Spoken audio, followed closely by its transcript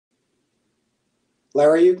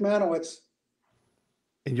Larry Uchmanowicz.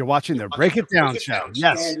 And you're watching the Break It Down show.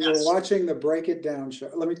 Yes. And you're watching the Break It Down show.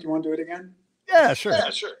 Do you want to do it again? Yeah, sure.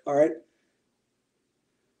 All right.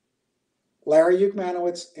 Larry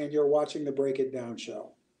Uchmanowicz, and you're watching the Break It Down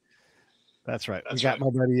show. That's right. We got my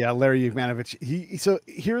buddy Larry Uchmanowicz. So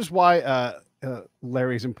here's why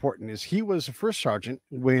Larry's important is he was a first sergeant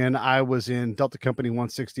when I was in Delta Company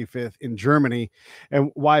 165th in Germany.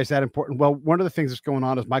 And why is that important? Well, one of the things that's going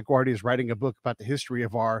on is Mike Guardi is writing a book about the history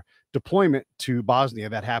of our deployment to Bosnia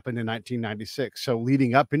that happened in 1996. So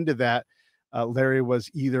leading up into that, Larry was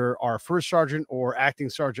either our first sergeant or acting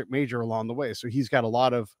sergeant major along the way. So he's got a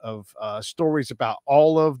lot of stories about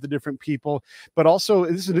all of the different people, but also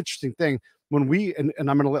this is an interesting thing. When and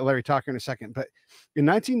I'm going to let Larry talk in a second, but in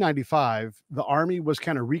 1995, the Army was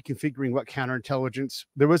kind of reconfiguring what counterintelligence.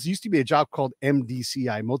 Used to be a job called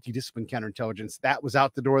MDCI, multidiscipline counterintelligence. That was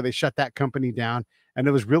out the door. They shut that company down. And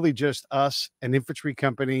it was really just us, an infantry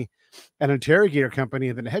company, an interrogator company,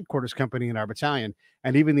 and then a headquarters company in our battalion.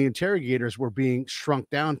 And even the interrogators were being shrunk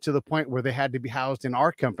down to the point where they had to be housed in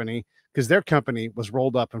our company because their company was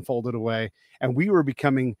rolled up and folded away. And we were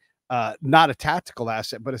becoming not a tactical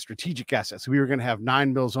asset, but a strategic asset. So we were going to have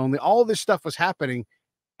 9 mils only. All this stuff was happening.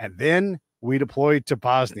 And then we deployed to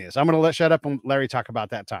Bosnia. So I'm going to shut up and Larry talk about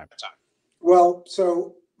that time. Well,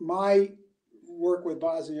 so my work with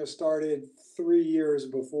Bosnia started 3 years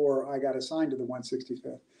before I got assigned to the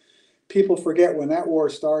 165th. People forget when that war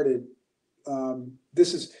started.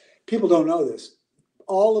 People don't know this.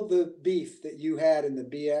 All of the beef that you had in the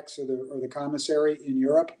BX or the commissary in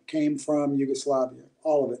Europe came from Yugoslavia.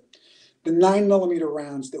 All of it. The 9mm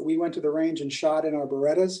rounds that we went to the range and shot in our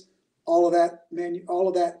Berettas, all of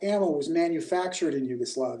that ammo was manufactured in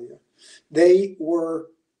Yugoslavia. They were,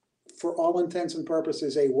 for all intents and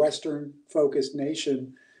purposes, a Western-focused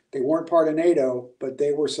nation. They weren't part of NATO, but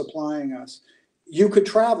they were supplying us. You could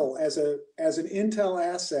travel as an intel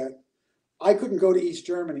asset. I couldn't go to East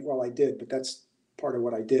Germany. Well, I did, but that's part of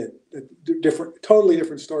what I did. Totally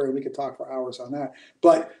different story. We could talk for hours on that.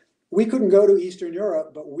 But we couldn't go to Eastern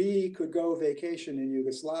Europe, but we could go vacation in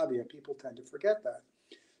Yugoslavia. People tend to forget that.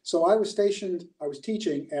 So I was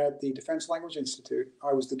teaching at the Defense Language Institute.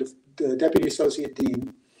 I was the Deputy Associate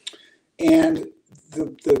Dean. And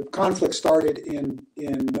the conflict started in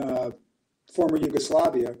former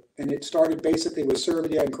Yugoslavia. And it started basically with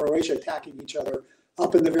Serbia and Croatia attacking each other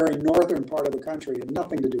up in the very northern part of the country. It had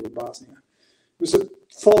nothing to do with Bosnia. It was a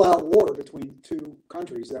full-out war between two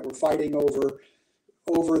countries that were fighting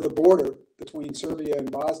over the border between Serbia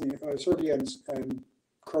and Bosnia, Serbia and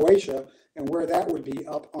Croatia, and where that would be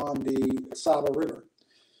up on the Sava River.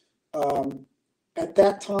 At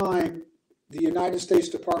that time, the United States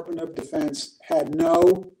Department of Defense had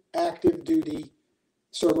no active duty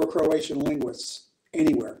Serbo-Croatian linguists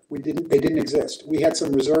anywhere. They didn't exist. We had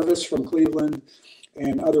some reservists from Cleveland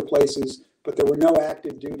and other places, but there were no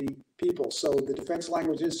active duty people. So the Defense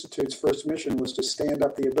Language Institute's first mission was to stand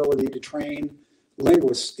up the ability to train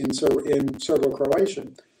linguists in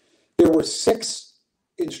Serbo-Croatian. There were 6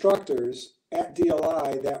 instructors at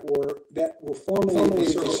DLI that were formerly in the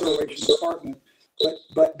Serbo-Croatian department,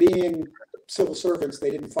 but being civil servants, they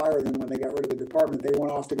didn't fire them when they got rid of the department. They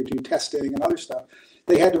went off to do testing and other stuff.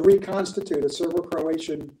 They had to reconstitute a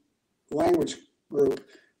Serbo-Croatian language group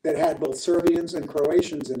that had both Serbians and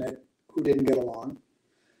Croatians in it who didn't get along.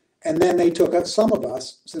 And then they took some of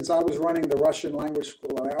us, since I was running the Russian language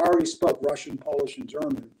school, and I already spoke Russian, Polish, and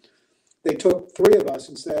German. They took 3 of us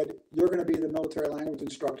and said, you're going to be the military language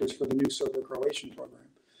instructors for the new Serbo-Croatian program.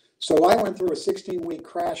 So I went through a 16-week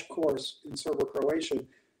crash course in Serbo-Croatian.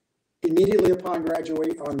 Immediately upon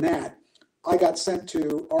graduating on that, I got sent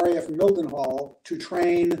to RAF Mildenhall to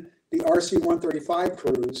train the RC-135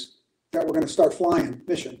 crews that were going to start flying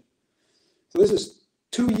mission. So this is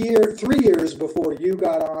 3 years before you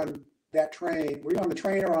got on that train. Were you on the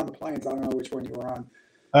train or on the planes? I don't know which one you were on.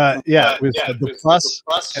 It was the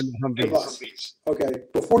bus and the Humvees. Okay.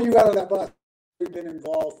 Before you got on that bus, we've been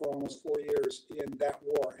involved for almost 4 years in that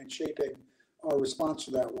war and shaping our response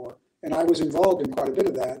to that war. And I was involved in quite a bit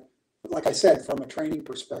of that, like I said, from a training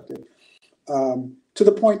perspective. To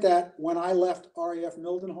the point that when I left RAF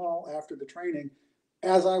Mildenhall after the training,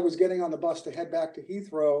 as I was getting on the bus to head back to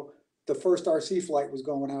Heathrow, the first RC flight was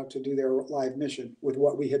going out to do their live mission with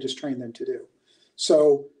what we had just trained them to do.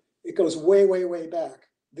 So it goes way, way, way back.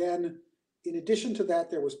 Then, in addition to that,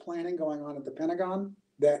 there was planning going on at the Pentagon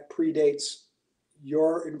that predates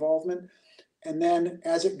your involvement. And then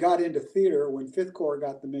as it got into theater, when 5th Corps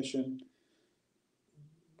got the mission,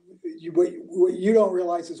 what you don't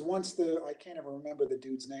realize is I can't ever remember the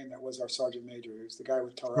dude's name that was our sergeant major. He was the guy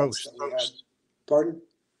with Tourette's that we had. Pardon?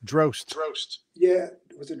 Drost. Yeah,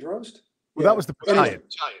 was it Drost? Well, Yeah. that was the battalion.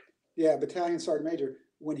 Yeah, battalion sergeant major.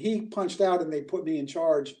 When he punched out and they put me in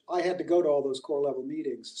charge, I had to go to all those corps level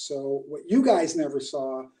meetings. So what you guys never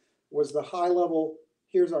saw was the high level,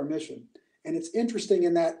 here's our mission. And it's interesting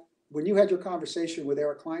in that when you had your conversation with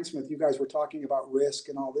Eric Kleinsmith, you guys were talking about risk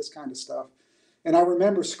and all this kind of stuff. And I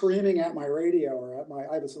remember screaming at my radio or at my,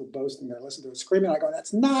 I was a little boasting that I listened to it, screaming, I go,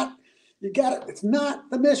 that's not, you got it. It's not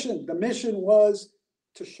the mission. The mission was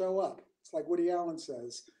to show up. It's like Woody Allen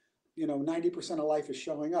says, 90% of life is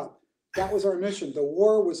showing up. That was our mission. The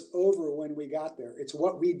war was over when we got there. It's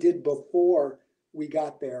what we did before we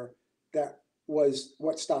got there that was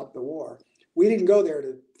what stopped the war. We didn't go there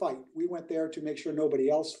to fight. We went there to make sure nobody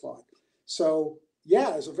else fought. So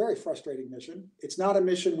yeah, it's a very frustrating mission. It's not a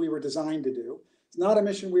mission we were designed to do. It's not a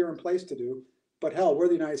mission we were in place to do. But hell, we're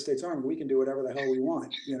the United States Army. We can do whatever the hell we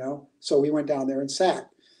want, So we went down there and sat.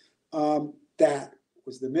 That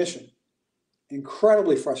was the mission.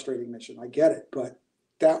 Incredibly frustrating mission. I get it, but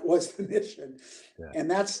that was the mission. Yeah. And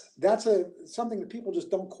that's something that people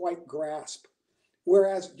just don't quite grasp.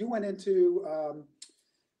 Whereas you went into,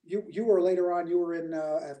 you were later on, you were in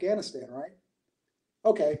Afghanistan, right?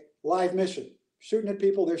 Okay, live mission. Shooting at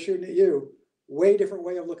people, they're shooting at you. Way different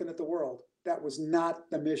way of looking at the world. That was not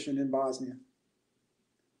the mission in Bosnia.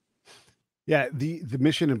 Yeah, the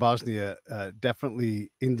mission in Bosnia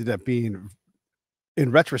definitely ended up being,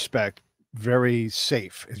 in retrospect, very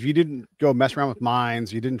safe. If you didn't go mess around with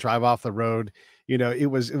mines, you didn't drive off the road, it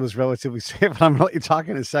was relatively safe. I'm gonna let you talk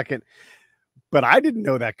in a second, but I didn't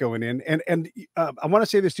know that going in. And I want to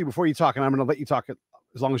say this to you before you talk, and I'm going to let you talk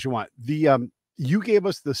as long as you want. You gave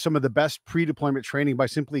us some of the best pre-deployment training by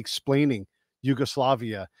simply explaining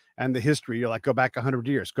Yugoslavia and the history. You're like, go back 100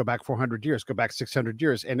 years, go back 400 years, go back 600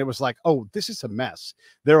 years. And it was like, oh, this is a mess.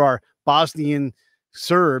 There are Bosnian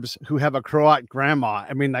Serbs who have a Croat grandma.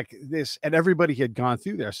 I mean, like this, and everybody had gone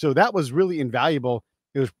through there. So that was really invaluable.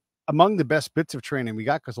 It was among the best bits of training we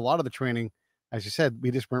got, because a lot of the training, as you said,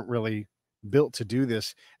 we just weren't really built to do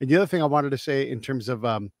this. And the other thing I wanted to say in terms of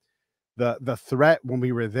the threat when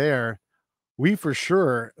we were there, we for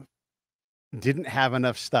sure didn't have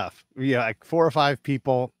enough stuff. Like 4 or 5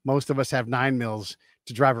 people. Most of us have 9mm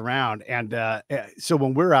to drive around. And so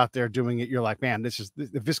when we're out there doing it, you're like, man,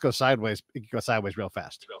 if this goes sideways, it can go sideways real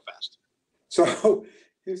fast. So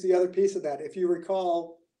here's the other piece of that. If you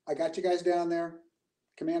recall, I got you guys down there,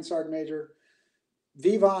 Command Sergeant Major.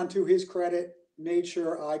 Vivon, to his credit, made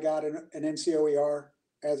sure I got an NCOER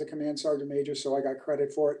as a Command Sergeant Major, so I got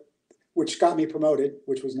credit for it, which got me promoted,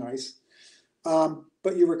 which was nice.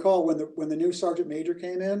 But you recall when the new Sergeant Major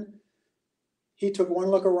came in, he took one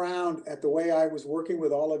look around at the way I was working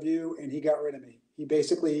with all of you, and he got rid of me. He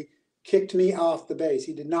basically kicked me off the base.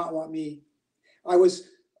 He did not want me. I was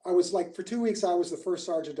like, for 2 weeks, I was the first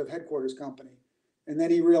sergeant of headquarters company. And then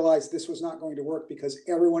he realized this was not going to work because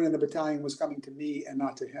everyone in the battalion was coming to me and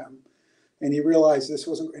not to him. And he realized this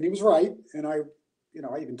wasn't, and he was right. And I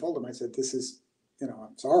even told him, I said, this is,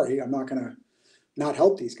 I'm sorry, I'm not going to not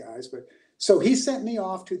help these guys. But so he sent me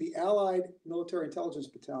off to the Allied Military Intelligence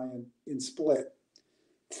Battalion in Split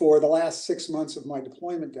for the last 6 months of my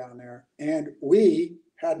deployment down there. And we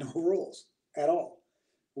had no rules at all.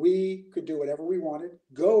 We could do whatever we wanted,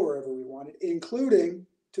 go wherever we wanted, including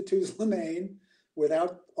to Tuzla, Maine,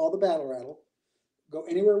 without all the battle rattle, go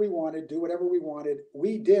anywhere we wanted, do whatever we wanted.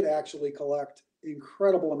 We did actually collect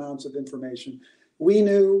incredible amounts of information. We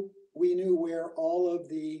knew where all of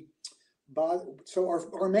the, so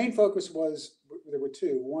our main focus was, there were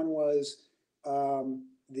 2. One was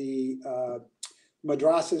the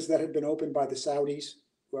madrasas that had been opened by the Saudis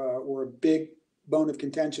were a big bone of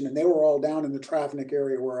contention, and they were all down in the Travnik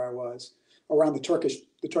area where I was, around the Turkish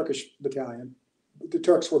battalion. The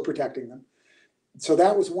Turks were protecting them. So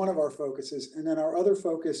that was one of our focuses. And then our other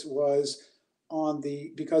focus was on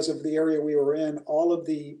because of the area we were in, all of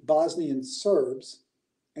the Bosnian Serbs,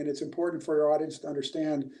 and it's important for your audience to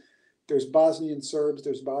understand there's Bosnian Serbs,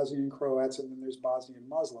 there's Bosnian Croats, and then there's Bosnian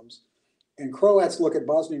Muslims. And Croats look at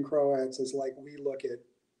Bosnian Croats as like we look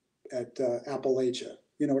at Appalachia.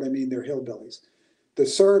 You know what I mean? They're hillbillies. The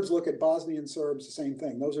Serbs look at Bosnian Serbs the same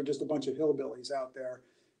thing. Those are just a bunch of hillbillies out there.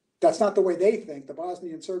 That's not the way they think. The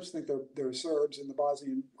Bosnian Serbs think they're Serbs, and the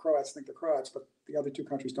Bosnian Croats think they're Croats, but the other 2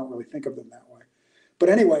 countries don't really think of them that way. But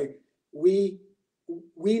anyway, we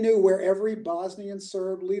knew where every Bosnian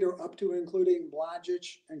Serb leader, up to including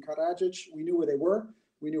Mladic and Karadzic, we knew where they were.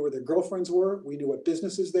 We knew where their girlfriends were. We knew what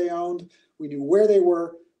businesses they owned. We knew where they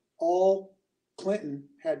were. All Clinton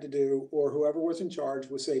had to do, or whoever was in charge,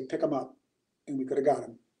 was say, pick them up, and we could have got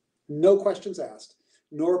them. No questions asked.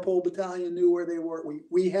 Norpol Battalion knew where they were.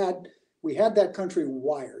 We had We had that country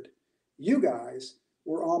wired. You guys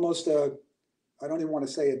were almost I don't even want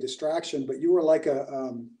to say a distraction, but you were like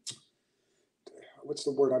what's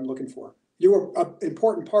the word I'm looking for? You were an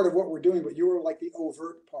important part of what we're doing, but you were like the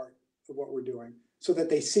overt part of what we're doing, so that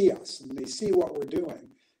they see us and they see what we're doing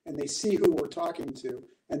and they see who we're talking to.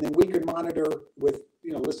 And then we could monitor with,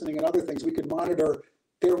 listening and other things, we could monitor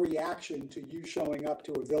their reaction to you showing up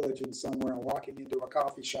to a village in somewhere and walking into a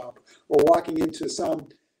coffee shop or walking into some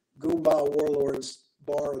Goomba warlord's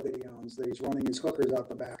bar that he owns, that he's running his hookers out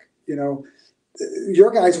the back.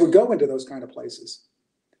 Your guys would go into those kind of places.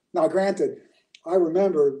 Now, granted, I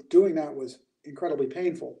remember doing that was incredibly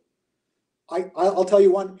painful. I'll tell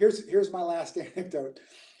you one. Here's my last anecdote.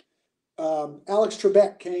 Alex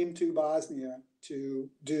Trebek came to Bosnia to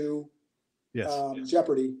do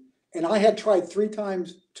Jeopardy, and I had tried 3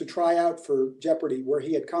 times to try out for Jeopardy, where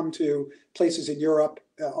he had come to places in Europe,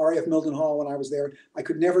 RAF Mildenhall when I was there. I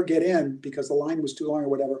could never get in because the line was too long or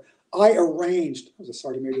whatever. I was a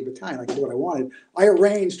Sergeant Major Battalion, I could do what I wanted. I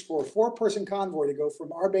arranged for a 4-person convoy to go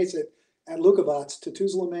from our base at Lukovac to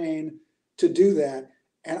Tuzla, Maine to do that.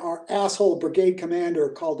 And our asshole brigade commander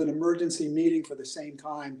called an emergency meeting for the same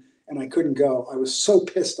time, and I couldn't go. I was so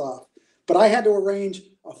pissed off. But I had to arrange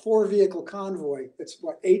a 4-vehicle convoy. It's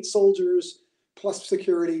 8 soldiers plus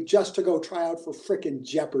security just to go try out for frickin'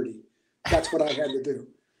 Jeopardy. That's what I had to do.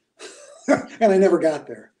 And I never got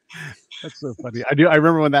there. That's so funny. I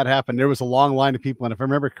remember when that happened. There was a long line of people, and if I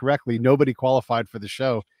remember correctly, nobody qualified for the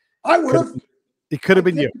show. I would have. It could have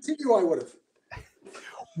been you. I would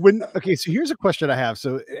have. Okay, so here's a question I have.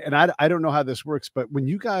 So, and I don't know how this works, but when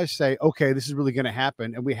you guys say, okay, this is really going to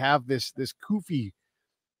happen, and we have this goofy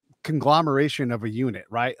conglomeration of a unit,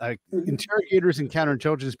 right? Like interrogators and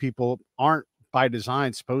counterintelligence people aren't by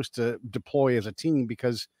design supposed to deploy as a team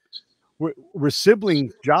because we're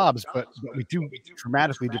sibling jobs, but we do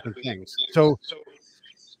dramatically different things. So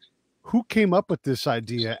who came up with this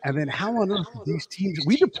idea? And then how on earth did these teams,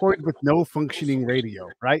 we deployed with no functioning radio,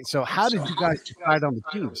 right? So how did you guys decide on the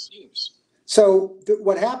teams? So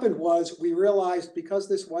what happened was we realized because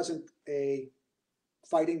this wasn't a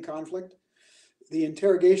fighting conflict, the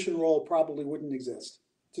interrogation role probably wouldn't exist,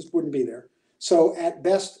 just wouldn't be there. So at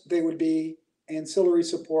best they would be ancillary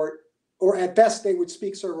support, or at best they would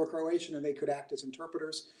speak Serbo-Croatian and they could act as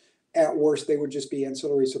interpreters. At worst, they would just be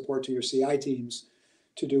ancillary support to your CI teams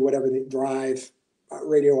to do whatever they drive,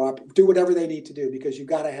 radio op, do whatever they need to do, because you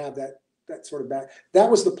got to have that sort of back.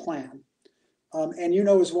 That was the plan. And you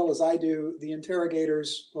know as well as I do, the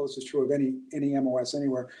interrogators, well, this is true of any MOS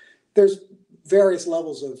anywhere, there's various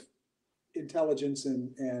levels of intelligence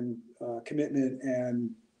and commitment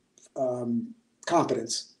and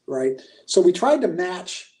competence, right? So we tried to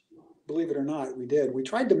match, believe it or not, we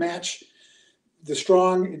tried to match the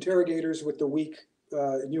strong interrogators with the weak,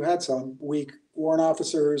 and you had some weak warrant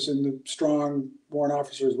officers and the strong warrant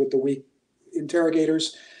officers with the weak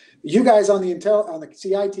interrogators. You guys on the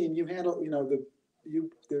CI team, you handle,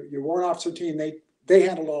 your warrant officer team, they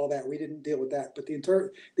handled all of that. We didn't deal with that. But the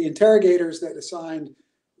interrogators that assigned,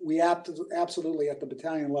 we absolutely at the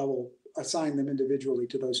battalion level assigned them individually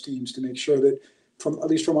to those teams to make sure that, at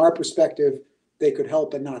least from our perspective, they could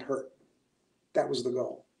help and not hurt. That was the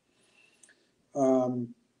goal.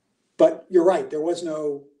 But you're right. There was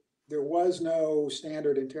no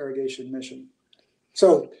standard interrogation mission.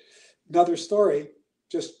 So another story,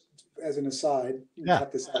 just as an aside, you can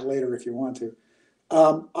cut this out later if you want to.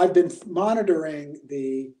 I've been monitoring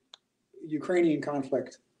the Ukrainian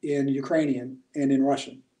conflict in Ukrainian and in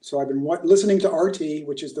Russian. So I've been listening to RT,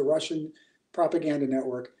 which is the Russian propaganda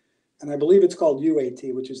network, and I believe it's called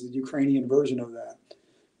UAT, which is the Ukrainian version of that.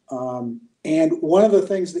 And one of the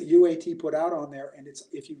things that UAT put out on there, and it's,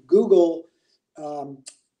 if you Google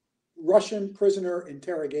Russian prisoner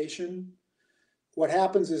interrogation, what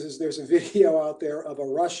happens is there's a video out there of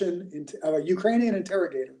a Ukrainian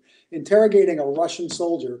interrogator interrogating a Russian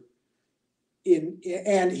soldier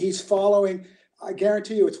and he's following, I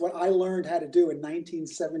guarantee you, it's what I learned how to do in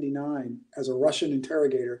 1979 as a Russian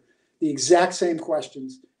interrogator, the exact same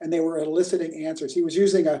questions, and they were eliciting answers. He was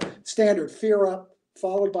using a standard fear up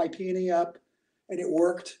followed by peony up, and it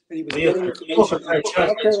worked, and he was getting information. It's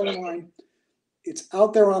out there online. It's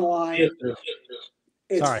out there online.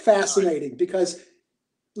 It's fascinating because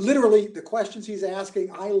literally the questions he's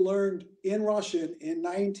asking, I learned in Russian in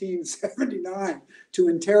 1979 to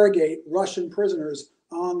interrogate Russian prisoners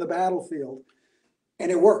on the battlefield. And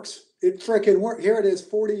it works. It freaking works. Here it is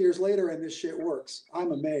 40 years later and this shit works.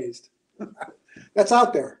 I'm amazed. That's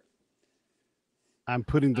out there. I'm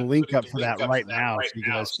putting the link up for that right now. So you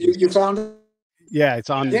guys, you found it? Yeah, it's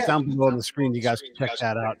down below on the screen. You guys can check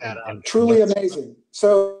that out. Truly amazing.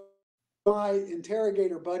 So my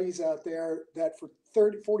interrogator buddies out there that for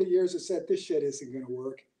 30, 40 years have said this shit isn't going to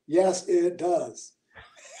work. Yes, it does.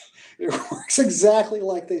 It works exactly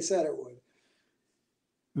like they said it would.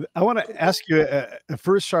 I want to ask you a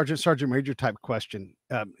first sergeant major type question.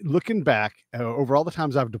 Looking back over all the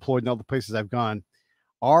times I've deployed and all the places I've gone,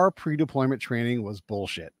 our pre-deployment training was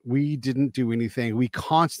bullshit. We didn't do anything. We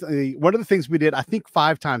constantly, one of the things we did, I think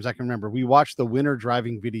 5 times I can remember, we watched the winter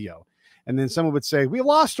driving video. And then someone would say, we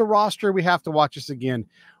lost a roster. We have to watch this again.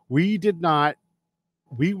 We did not.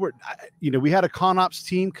 We were, we had a ConOps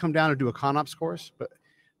team come down and do a ConOps course, but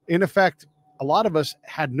in effect, a lot of us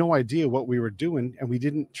had no idea what we were doing, and we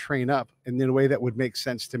didn't train up in a way that would make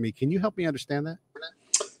sense to me. Can you help me understand that?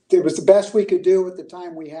 It was the best we could do at the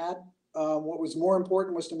time we had. What was more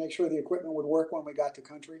important was to make sure the equipment would work when we got to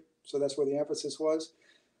country. So that's where the emphasis was.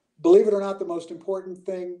 Believe it or not, the most important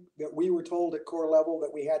thing that we were told at corps level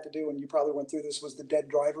that we had to do, and you probably went through this, was the dead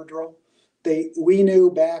driver drill. We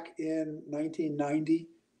knew back in 1990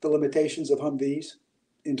 the limitations of Humvees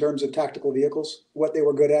in terms of tactical vehicles, what they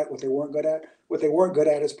were good at, what they weren't good at. What they weren't good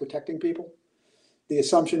at is protecting people. The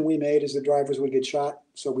assumption we made is the drivers would get shot,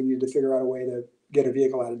 so we needed to figure out a way to get a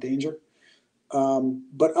vehicle out of danger.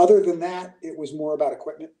 But other than that, it was more about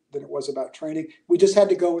equipment than it was about training. We just had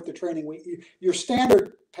to go with the training. Your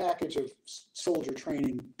standard package of soldier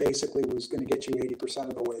training basically was going to get you 80%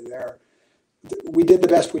 of the way there. We did the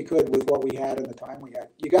best we could with what we had and the time we had.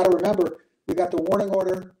 You got to remember, we got the warning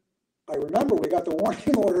order. I remember we got the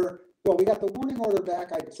warning order. Well, we got the warning order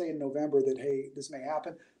back, I'd say in November that, hey, this may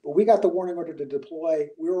happen. But we got the warning order to deploy.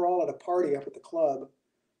 We were all at a party up at the club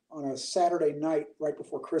on a Saturday night right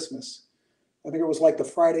before Christmas. I think it was like the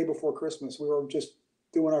Friday before Christmas. We were just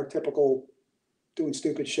doing our typical, doing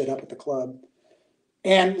stupid shit up at the club.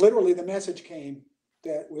 And literally the message came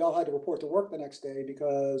that we all had to report to work the next day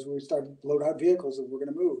because we started to load out vehicles and we're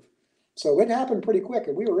going to move. So it happened pretty quick,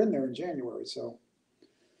 and we were in there in January. So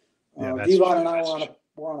Devon and I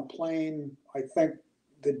were on a plane, I think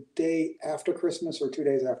the day after Christmas or 2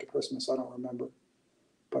 days after Christmas. I don't remember.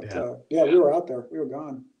 But we were out there. We were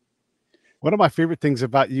gone. One of my favorite things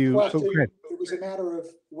about you, it was a matter of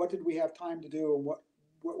what did we have time to do and what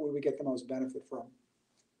would we get the most benefit from?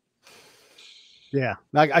 Yeah,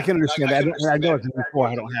 I can understand that. I know it's before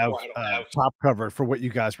I don't have top cover for what you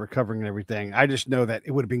guys were covering and everything. I just know that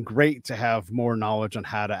it would have been great to have more knowledge on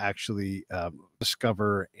how to actually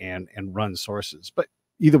discover and run sources. But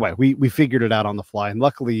either way, we figured it out on the fly, and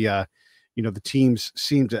luckily, the teams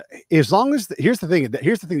seem to. As long as here's the thing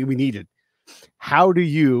that we needed. How do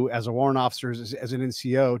you, as a warrant officer, as an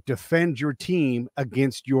NCO, defend your team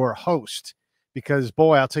against your host? Because,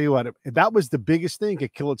 boy, I'll tell you what, that was the biggest thing to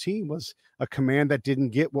kill a team, was a command that didn't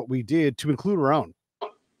get what we did, to include our own.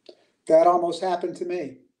 That almost happened to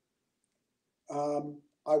me.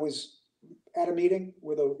 I was at a meeting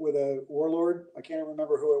with a warlord. I can't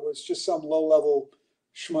remember who it was, just some low-level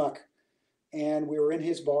schmuck. And we were in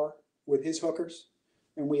his bar with his hookers.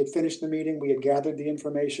 And we had finished the meeting. We had gathered the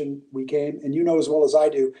information. We came, and you know as well as I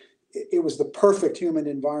do, it was the perfect human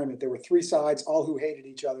environment. There were 3 sides, all who hated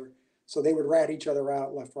each other. So they would rat each other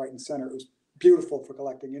out left, right, and center. It was beautiful for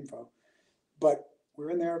collecting info. But we're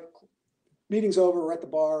in there, meeting's over, we're at the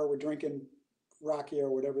bar, we're drinking raki or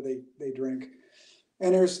whatever they drink.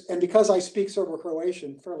 And because I speak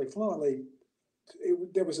Serbo-Croatian fairly fluently,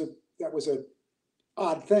 that was a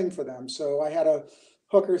odd thing for them. So I had a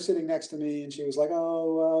hooker sitting next to me, and she was like,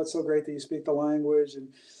 "Oh, well, it's so great that you speak the language." And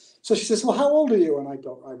so she says, "Well, how old are you?" And I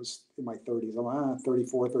was in my 30s. I'm like,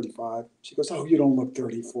 34, 35. She goes, "Oh, you don't look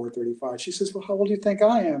 34, 35. She says, "Well, how old do you think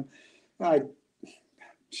I am?" And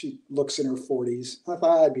she looks in her 40s. I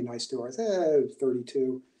thought I'd be nice to her. I said,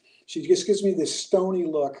 32. She just gives me this stony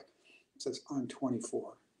look. Says, "I'm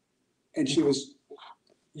 24." And she was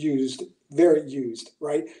very used,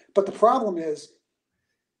 right? But the problem is,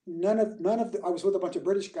 I was with a bunch of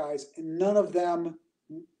British guys, and none of them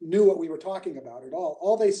knew what we were talking about at all.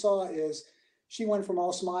 All they saw is she went from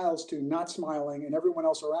all smiles to not smiling, and everyone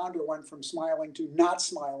else around her went from smiling to not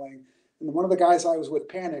smiling. And one of the guys I was with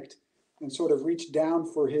panicked and sort of reached down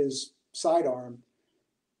for his sidearm,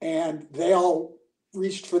 and they all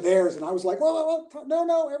reached for theirs, and I was like, whoa,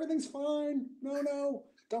 no, everything's fine. No,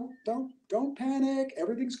 don't panic.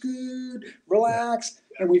 Everything's good. Relax.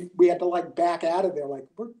 And we had to like back out of there, like,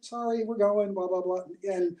 we're sorry, we're going, blah, blah, blah.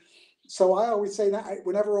 And so I always say that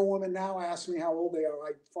whenever a woman now asks me how old they are,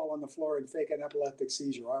 I fall on the floor and fake an epileptic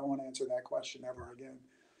seizure. I don't want to answer that question ever again.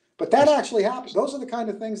 But that actually happened. Those are the kind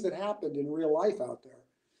of things that happened in real life out there.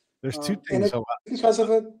 There's 2 things. Because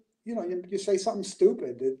of you say something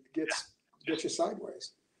stupid, it gets you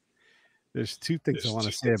sideways. There's two things I want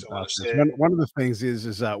to say about this. One of the things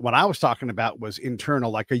is what I was talking about was internal,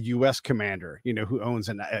 like a U.S. commander, you know, who owns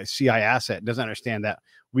a CI asset, doesn't understand that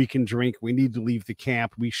we can drink, we need to leave the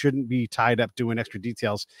camp, we shouldn't be tied up doing extra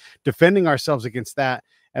details, defending ourselves against that.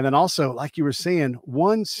 And then also, like you were saying,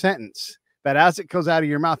 one sentence that as it goes out of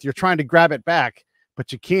your mouth, you're trying to grab it back,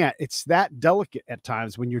 but you can't. It's that delicate at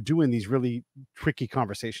times when you're doing these really tricky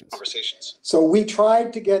conversations. So we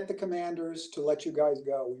tried to get the commanders to let you guys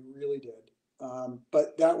go. We really did.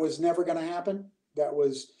 But that was never going to happen. That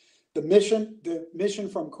was the mission. The mission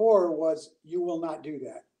from Corps was, you will not do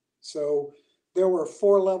that. So there were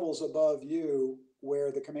 4 levels above you where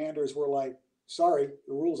the commanders were like, sorry,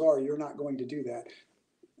 the rules are you're not going to do that.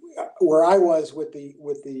 Where I was with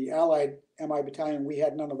the Allied MI battalion, we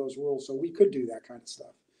had none of those rules, so we could do that kind of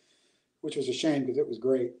stuff, which was a shame because it was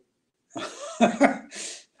great.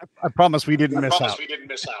 I promise we didn't miss out.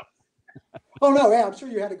 Oh no, yeah, I'm sure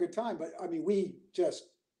you had a good time, but I mean, we just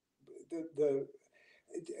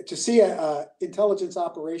to see a intelligence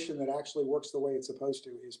operation that actually works the way it's supposed to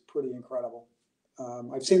is pretty incredible.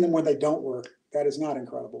 I've seen them when they don't work. That is not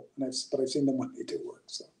incredible, but I've seen them when they do work.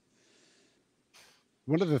 So.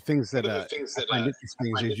 One of the things that I find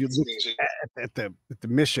interesting is you look at the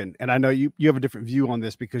mission, and I know you have a different view on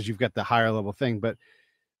this because you've got the higher level thing, but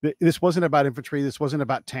this wasn't about infantry. This wasn't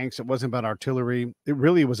about tanks. It wasn't about artillery. It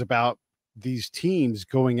really was about these teams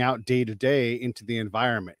going out day to day into the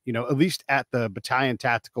environment. You know, at least at the battalion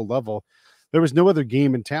tactical level, there was no other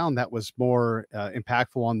game in town that was more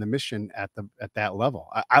impactful on the mission at that level.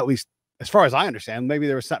 At least as far as I understand, maybe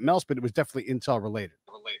there was something else, but it was definitely intel related.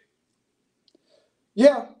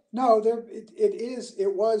 Yeah, no,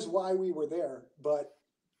 it was why we were there, but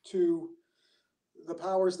to the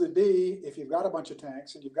powers that be, if you've got a bunch of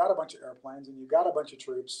tanks and you've got a bunch of airplanes and you've got a bunch of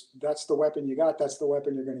troops, that's the weapon you got, that's the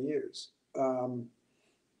weapon you're going to use.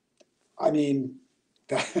 I mean,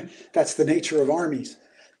 that's the nature of armies.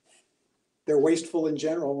 They're wasteful in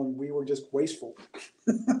general, and we were just wasteful.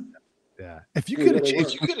 Yeah. If you could have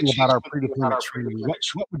changed something about our pre-deployment training,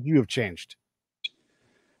 what would you have changed?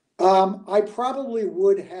 I probably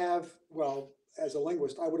would have, well, as a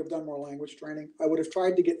linguist, I would have done more language training. I would have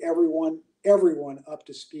tried to get everyone up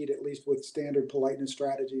to speed, at least with standard politeness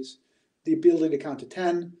strategies, the ability to count to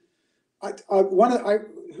 10.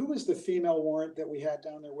 Who was the female warrant that we had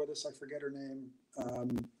down there with us? I forget her name.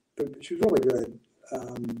 She was really good.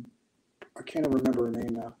 I can't remember her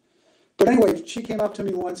name now. But anyway, she came up to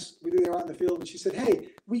me once. We were out in the field, and she said, "Hey,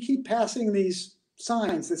 we keep passing these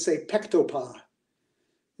signs that say Pectopa."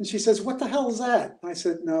 And she says, "What the hell is that?" I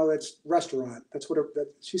said, "No, that's restaurant. That's what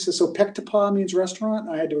she says. So Pectopa means restaurant?"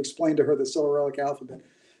 And I had to explain to her the Cyrillic alphabet.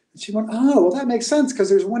 And she went, "Oh, well, that makes sense because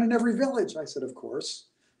there's one in every village." I said, "Of course."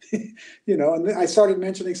 You know, and I started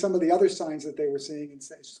mentioning some of the other signs that they were seeing and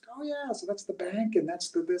saying, "Oh yeah, so that's the bank and that's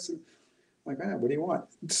the this." And I'm like, what do you want?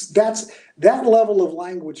 That level of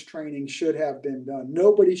language training should have been done.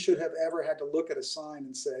 Nobody should have ever had to look at a sign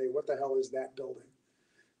and say, "What the hell is that building?"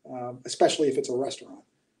 Especially if it's a restaurant.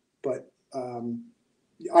 But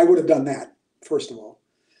I would have done that, first of all.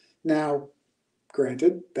 Now,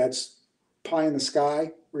 granted, that's pie in the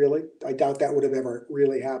sky, really. I doubt that would have ever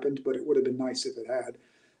really happened, but it would have been nice if it had.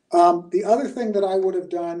 The other thing that I would have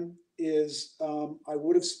done is I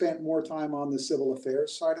would have spent more time on the civil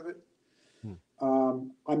affairs side of it.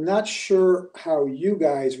 I'm not sure how you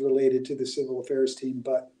guys related to the civil affairs team,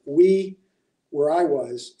 but where I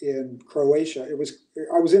was in Croatia,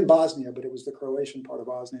 I was in Bosnia, but it was the Croatian part of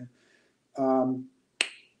Bosnia.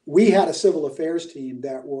 We had a civil affairs team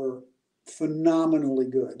that were phenomenally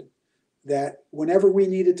good, that whenever we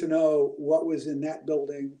needed to know what was in that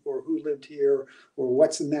building or who lived here or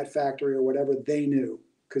what's in that factory or whatever, they knew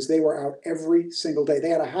because they were out every single day. They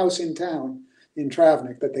had a house in town in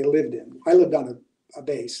Travnik that they lived in. I lived on a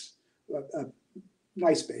base, a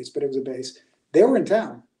nice base, but it was a base. They were in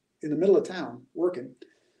town, in the middle of town, working.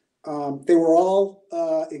 They were all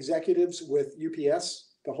executives with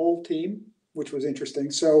UPS, the whole team, which was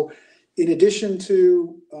interesting. So in addition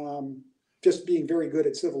to just being very good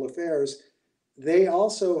at civil affairs, they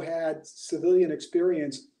also had civilian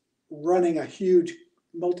experience running a huge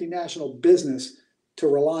multinational business to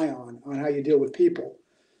rely on how you deal with people.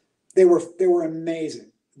 They were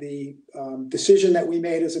amazing. The decision that we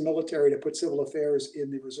made as a military to put civil affairs in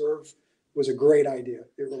the reserve was a great idea.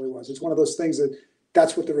 It really was. It's one of those things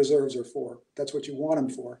that's what the reserves are for. That's what you want them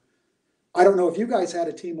for. I don't know if you guys had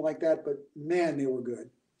a team like that, but man, they were good.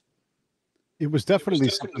 It was definitely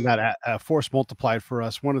something that force multiplied for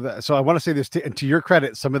us. So I want to say this to your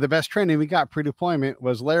credit, some of the best training we got pre-deployment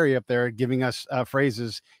was Larry up there giving us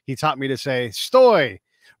phrases. He taught me to say, "Stoy,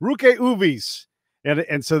 ruke uvis."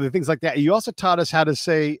 And so the things like that. You also taught us how to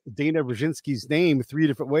say Dana Brzezinski's name 3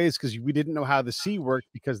 different ways because we didn't know how the C worked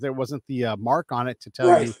because there wasn't the mark on it to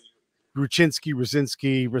tell you Gruchinski,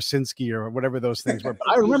 Brzezinski, Rasinski, or whatever those things were. But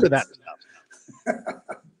I remember that stuff.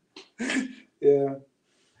 Yeah.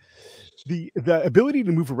 The ability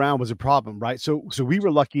to move around was a problem, right? So we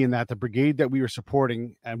were lucky in that the brigade that we were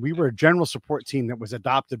supporting, and we were a general support team that was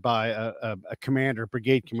adopted by a commander,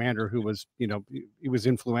 brigade commander, who was, he was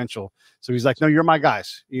influential. So he's like, no, you're my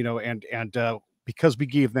guys, and because we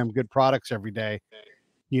gave them good products every day,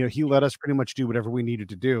 he let us pretty much do whatever we needed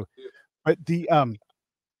to do. But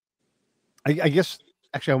I guess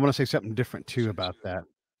actually I want to say something different too about that.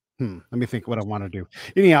 Let me think what I want to do.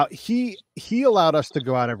 Anyhow, he allowed us to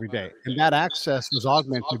go out every day, and that access was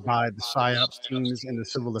augmented by the PSYOPs teams and the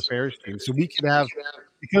civil affairs teams. So we could have,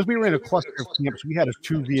 because we were in a cluster of camps, we had a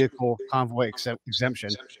 2-vehicle convoy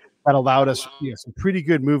exemption that allowed us some pretty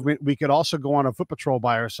good movement. We could also go on a foot patrol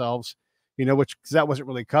by ourselves, which that wasn't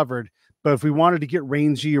really covered. But if we wanted to get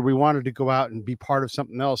rangy or we wanted to go out and be part of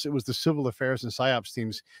something else, it was the civil affairs and PSYOPs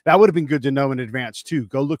teams. That would have been good to know in advance too.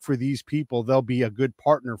 Go look for these people. They'll be a good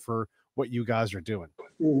partner for what you guys are doing.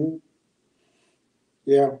 Mm-hmm.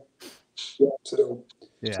 Yeah. So,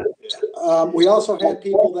 yeah. We also had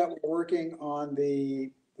people that were working on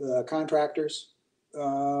the contractors.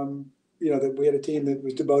 That we had a team that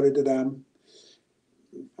was devoted to them.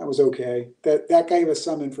 That was okay. That gave us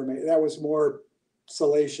some information. That was more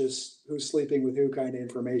salacious, who's sleeping with who kind of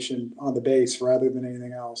information on the base rather than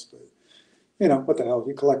anything else. But what the hell?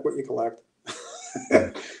 You collect what you collect.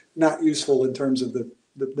 Not useful in terms of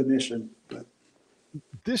the mission. But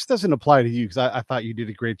this doesn't apply to you because I thought you did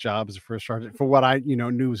a great job as a first sergeant for what I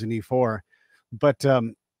knew as an E4. But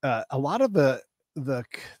a lot of the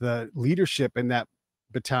leadership in that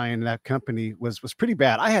battalion, that company was pretty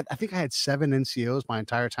bad. I think I had 7 NCOs my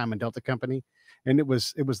entire time in Delta Company. And it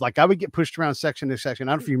was like I would get pushed around section to section.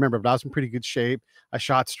 I don't know if you remember, but I was in pretty good shape. I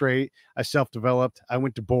shot straight. I self-developed. I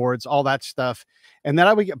went to boards, all that stuff. And then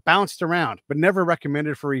I would get bounced around, but never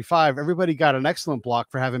recommended for E5. Everybody got an excellent block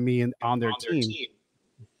for having me on their team.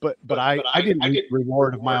 But I didn't reap the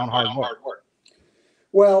reward of my own hard work.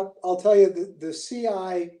 Well, I'll tell you, the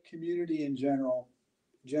CI community in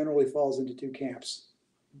generally falls into 2 camps.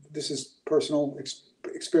 This is personal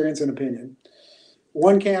experience and opinion.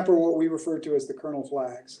 One camp are what we refer to as the Colonel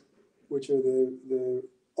Flags, which are the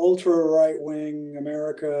ultra right wing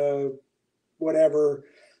America, whatever,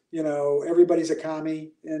 everybody's a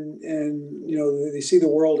commie, and they see the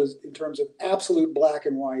world as in terms of absolute black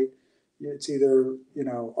and white. It's either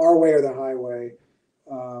our way or the highway.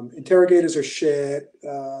 Interrogators are shit.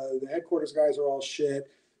 The headquarters guys are all shit.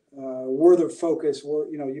 We're the focus.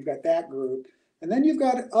 You've got that group, and then you've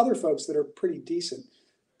got other folks that are pretty decent.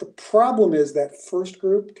 The problem is that first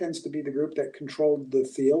group tends to be the group that controlled the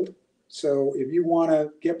field. So if you want to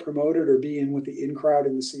get promoted or be in with the in crowd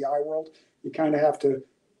in the CI world, you kind of have to,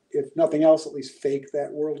 if nothing else, at least fake that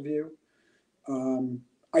worldview.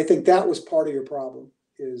 I think that was part of your problem,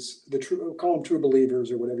 is call them true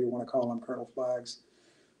believers or whatever you want to call them, Colonel Flags.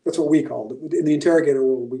 That's what we called it. In the interrogator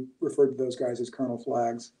world, we referred to those guys as Colonel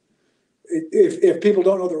Flags. If people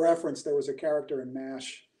don't know the reference, there was a character in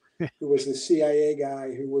MASH who was the CIA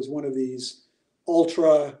guy who was one of these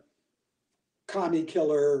ultra commie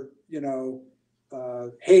killer,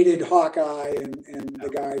 hated Hawkeye and the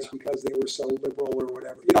guys because they were so liberal or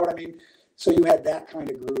whatever. You know what I mean? So you had that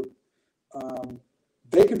kind of group.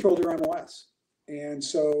 They controlled your MOS. And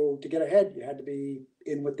so to get ahead, you had to be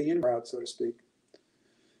in with the in crowd, so to speak.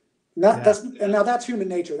 Now that's human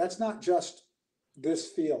nature. That's not just this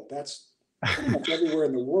field. That's pretty much everywhere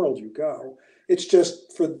in the world you go. It's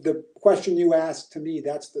just for the question you asked, to me,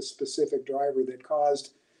 that's the specific driver that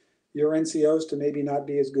caused your NCOs to maybe not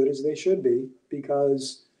be as good as they should be,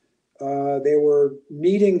 because they were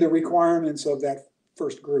meeting the requirements of that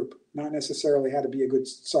first group, not necessarily how to be a good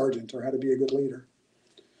sergeant or how to be a good leader.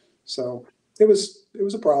 So it was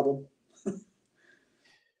a problem.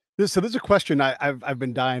 So there's a question I've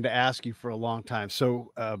been dying to ask you for a long time.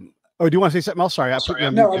 So, do you want to say something else? Sorry,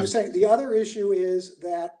 No, I'm just saying the other issue is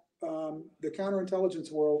that the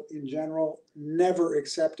counterintelligence world in general never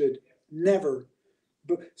accepted, never.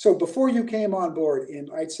 So before you came on board in,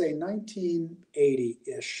 I'd say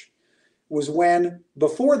 1980-ish, was when,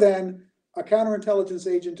 before then, a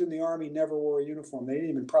counterintelligence agent in the Army never wore a uniform. They didn't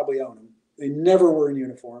even probably own them. They never were in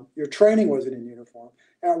uniform. Your training wasn't in uniform.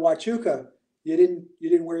 At Huachuca, you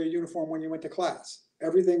didn't wear your uniform when you went to class.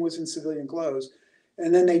 Everything was in civilian clothes.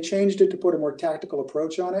 And then they changed it to put a more tactical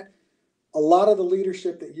approach on it. A lot of the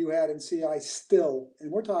leadership that you had in CI still, and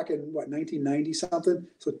we're talking, 1990 something?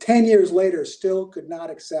 So 10 years later, still could not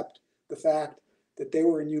accept the fact that they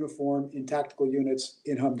were in uniform in tactical units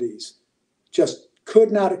in Humvees. Just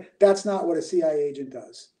could not. That's not what a CIA agent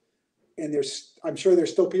does. And I'm sure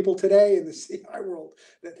there's still people today in the CIA world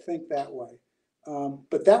that think that way.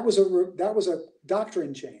 But that was a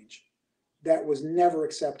doctrine change that was never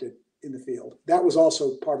accepted in the field. That was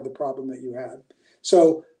also part of the problem that you had.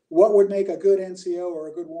 So what would make a good NCO or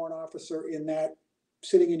a good warrant officer in that,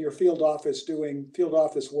 sitting in your field office doing field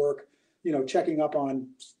office work, checking up on,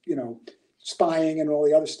 spying and all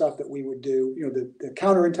the other stuff that we would do,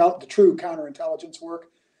 the true counterintelligence work,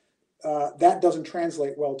 that doesn't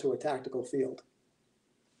translate well to a tactical field.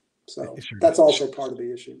 So that's also part of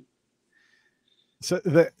the issue.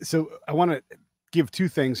 So I want to give two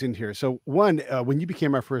things in here. So one, when you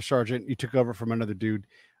became our first sergeant, you took over from another dude.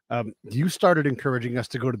 You started encouraging us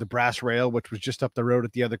to go to the brass rail, which was just up the road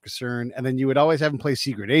at the other concern. And then you would always have him play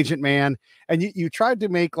Secret Agent Man. And you tried to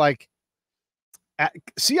make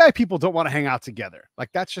CI people don't want to hang out together.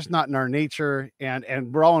 Like, that's just not in our nature.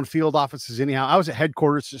 And we're all in field offices anyhow. I was at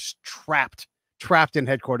headquarters, just trapped in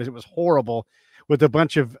headquarters. It was horrible with a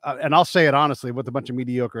bunch of, and I'll say it honestly, with a bunch of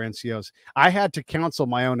mediocre NCOs. I had to counsel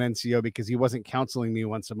my own NCO because he wasn't counseling me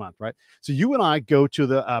once a month. Right. So you and I go to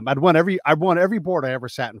the, I won every board I ever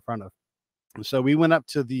sat in front of. And so we went up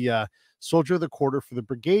to the soldier of the quarter for the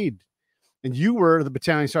brigade. And you were the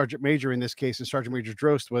battalion sergeant major in this case, and Sergeant Major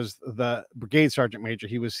Drost was the brigade sergeant major.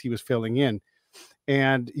 He was filling in,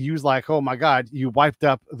 and he was like, "Oh my God, you wiped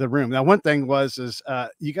up the room." Now, one thing was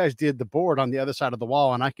you guys did the board on the other side of the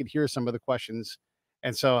wall, and I could hear some of the questions,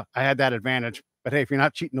 and so I had that advantage. But hey, if you're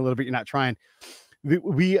not cheating a little bit, you're not trying.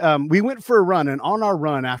 We went for a run, and on our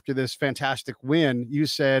run after this fantastic win, you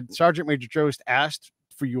said Sergeant Major Drost asked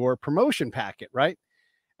for your promotion packet, right?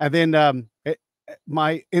 And then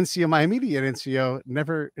my NCO, my immediate NCO,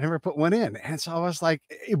 never put one in. And so I was like,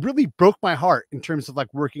 it really broke my heart in terms of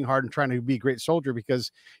like working hard and trying to be a great soldier,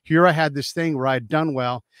 because here I had this thing where I'd done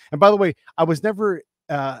well. And by the way, I was never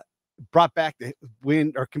brought back to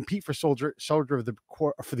win or compete for soldier of the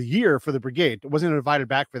corps for the year for the brigade. It wasn't invited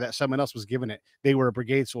back for that. Someone else was given it. They were a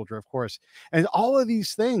brigade soldier, of course. And all of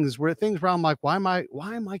these things were things where I'm like, why am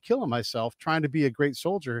I killing myself trying to be a great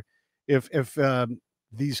soldier if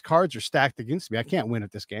these cards are stacked against me? I can't win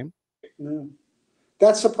at this game. No.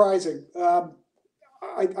 That's surprising.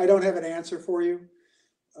 I don't have an answer for you.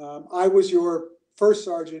 I was your first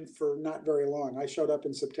sergeant for not very long. I showed up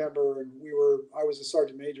in September, and I was a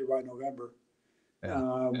sergeant major by November.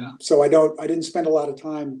 So I didn't spend a lot of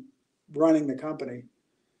time running the company.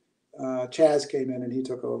 Chaz came in and he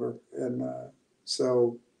took over, and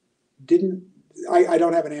so I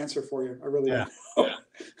don't have an answer for you. I really don't know.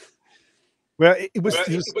 Well,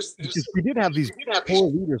 we did have these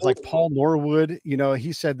poor leaders like Paul Norwood.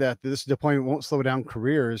 He said that this deployment won't slow down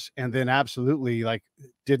careers, and then absolutely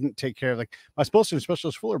didn't take care of my Spolster and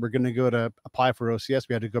Specialist Fuller were going to go to apply for OCS.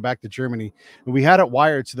 We had to go back to Germany, and we had it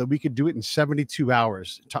wired so that we could do it in 72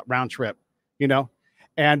 hours round trip,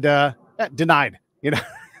 and denied.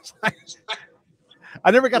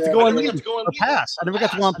 I never got to go on leave or pass. I never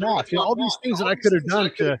got to go on pass. All these things that I could have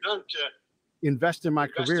done to invest in my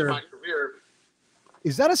career.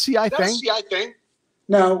 Is that a CI thing?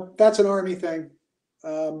 No, that's an Army thing. By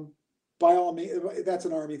all means, that's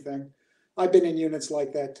an Army thing. I've been in units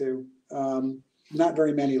like that too. Not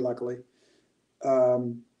very many, luckily.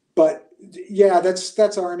 But yeah,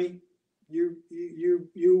 that's Army.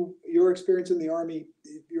 Your experience in the Army.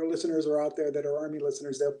 Your listeners are out there that are Army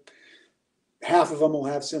listeners. Half of them will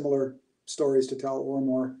have similar stories to tell or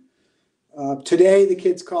more. Today, the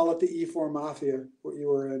kids call it the E4 Mafia. What you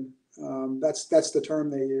were in. That's the term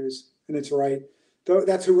they use, and it's right.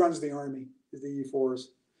 That's who runs the Army, is the E4s,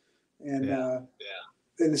 and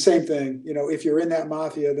and the same thing. If you're in that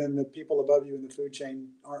mafia, then the people above you in the food chain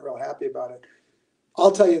aren't real happy about it.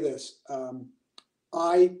 I'll tell you this: I'm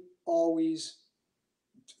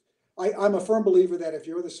a firm believer that if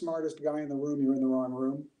you're the smartest guy in the room, you're in the wrong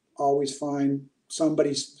room. Always find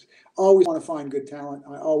always want to find good talent.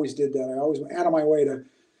 I always did that. I always went out of my way to.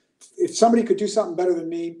 If somebody could do something better than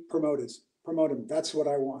me, promote them. That's what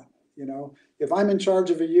I want. If I'm in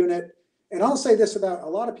charge of a unit, and I'll say this about a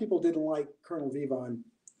lot of people didn't like Colonel Vivon,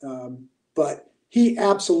 but he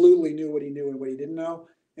absolutely knew what he knew and what he didn't know.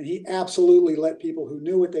 And he absolutely let people who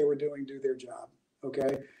knew what they were doing do their job.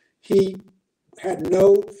 Okay. He had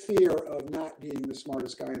no fear of not being the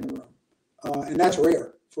smartest guy in the room. And that's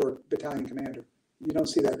rare for a battalion commander. You don't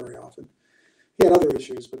see that very often. He had other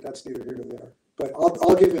issues, but that's neither here nor there. But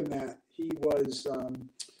I'll give him that. He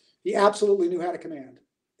absolutely knew how to command,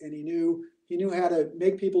 and he knew how to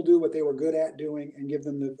make people do what they were good at doing and give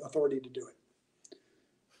them the authority to do it.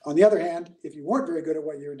 On the other hand, if you weren't very good at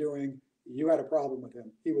what you were doing, you had a problem with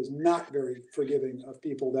him. He was not very forgiving of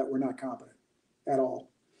people that were not competent at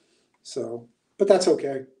all. So, but that's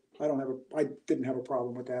okay. I didn't have a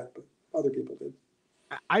problem with that, but other people did.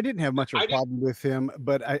 I didn't have much of a problem with him,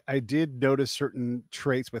 but I did notice certain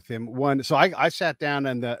traits with him. One, so I sat down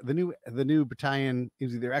and the new battalion, it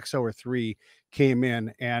was either XO or 3, came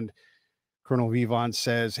in, and Colonel Vivon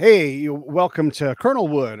says, "Hey, you welcome to Colonel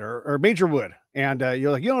Wood or Major Wood." And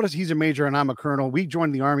you're like, you notice he's a major and I'm a colonel. We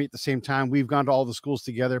joined the Army at the same time. We've gone to all the schools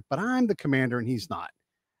together, but I'm the commander and he's not.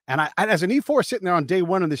 And I as an E4 sitting there on day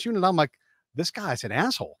one of this unit, I'm like, this guy's an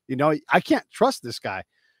asshole. You know, I can't trust this guy.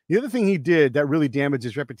 The other thing he did that really damaged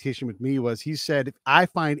his reputation with me was he said, if I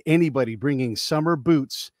find anybody bringing summer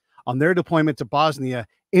boots on their deployment to Bosnia,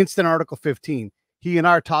 instant Article 15. He and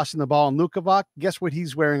I are tossing the ball in Lukovac. Guess what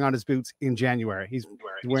he's wearing on his boots in January? He's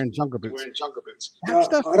wearing jungle boots. I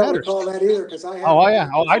don't recall that either because I have. Oh, yeah.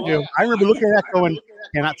 Oh, I do. I remember looking at that going,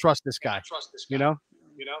 cannot trust this guy. You know?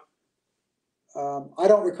 I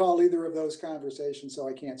don't recall either of those conversations, so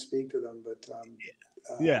I can't speak to them. But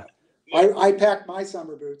yeah. I packed my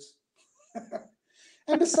summer boots.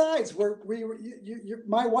 And besides,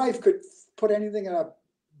 my wife could put anything in a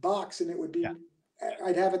box and it would be,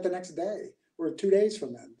 I'd have it the next day or 2 days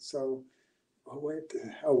from then. So, oh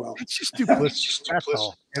well. It's just duplicity. That's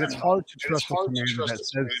all. And it's hard to trust a commander that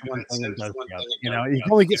says one thing and does the other. You know, you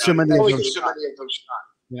can only get so many of those shots.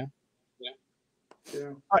 Yeah. Yeah.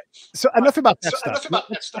 All right. So enough about that stuff.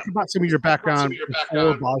 Let's talk about some of your background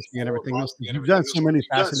before Bosnia and everything else. You've done so many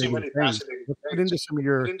fascinating things. Let's get into some of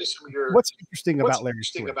your. What's interesting about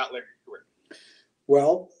Larry's career?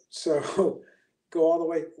 Well, so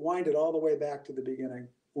wind it all the way back to the beginning.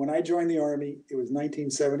 When I joined the Army, it was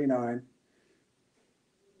 1979.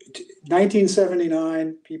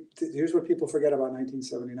 1979. Here's what people forget about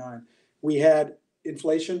 1979. We had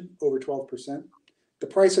inflation over 12%. The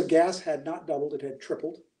price of gas had not doubled, it had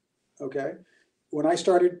tripled, okay? When I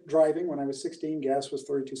started driving, when I was 16, gas was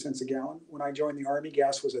 32 cents a gallon. When I joined the Army,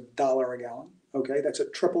 gas was $1 a gallon, okay? That's a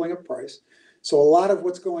tripling of price. So a lot of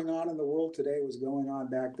what's going on in the world today was going on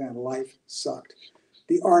back then. Life sucked.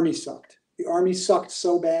 The Army sucked. The Army sucked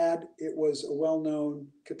so bad, it was a well-known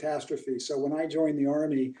catastrophe. So when I joined the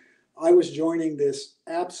Army, I was joining this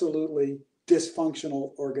absolutely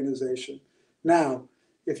dysfunctional organization. Now,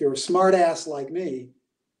 if you're a smart ass like me,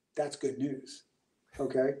 that's good news,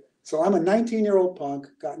 okay? So I'm a 19-year-old punk,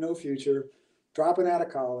 got no future, dropping out of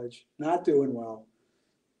college, not doing well.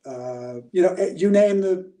 You know, you name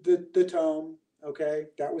the tome, okay?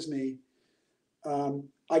 That was me.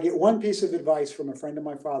 I get one piece of advice from a friend of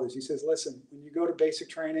my father's. He says, listen, when you go to basic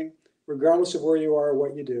training, regardless of where you are or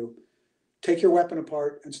what you do, take your weapon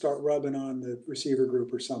apart and start rubbing on the receiver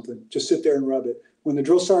group or something. Just sit there and rub it. When the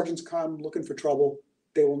drill sergeants come looking for trouble,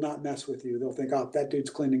 they will not mess with you. They'll think, oh, that dude's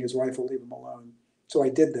cleaning his rifle, leave him alone. So I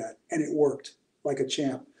did that, and it worked like a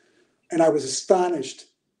champ. And I was astonished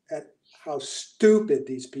at how stupid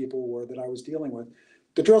these people were that I was dealing with.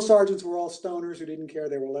 The drill sergeants were all stoners who didn't care.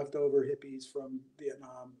 They were leftover hippies from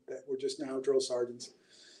Vietnam that were just now drill sergeants.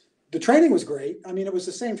 The training was great. I mean, it was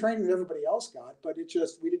the same training that everybody else got, but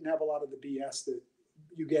we didn't have a lot of the BS that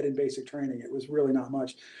you get in basic training. It was really not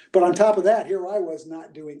much. But on top of that, here I was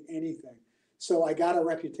not doing anything. So I got a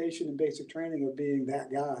reputation in basic training of being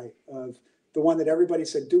that guy, of the one that everybody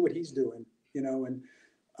said, do what he's doing, you know.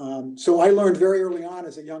 And so I learned very early on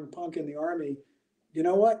as a young punk in the Army, you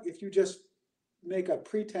know what, if you just make a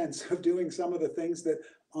pretense of doing some of the things that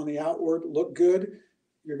on the outward look good,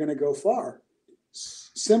 you're going to go far.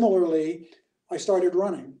 Similarly, I started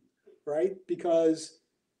running, right? Because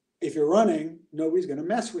if you're running, nobody's going to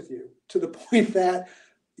mess with you, to the point that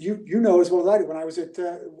you know as well as I do. When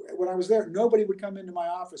I was there, nobody would come into my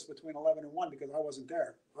office between 11 and 1 because I wasn't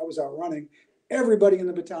there. I was out running. Everybody in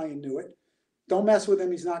the battalion knew it. Don't mess with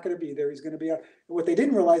him. He's not going to be there. He's going to be out. And what they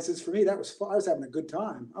didn't realize is, for me, I was having a good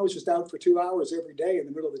time. I was just out for 2 hours every day in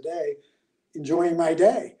the middle of the day, enjoying my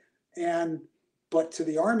day. But to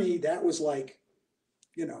the Army, that was like,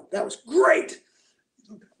 you know, that was great.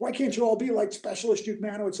 Why can't you all be like Specialist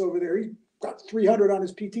Uchmanowicz over there? He got 300 on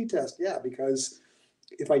his PT test. Yeah, because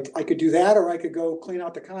if I could do that, or I could go clean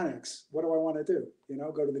out the Connex. What do I want to do? You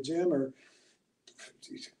know, go to the gym, or,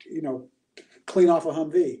 you know, clean off a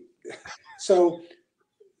Humvee. So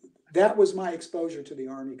that was my exposure to the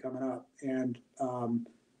Army coming up. And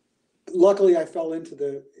luckily I fell into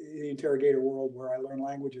the interrogator world where I learned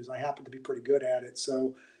languages. I happened to be pretty good at it.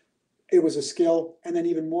 So it was a skill. And then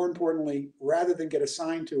even more importantly, rather than get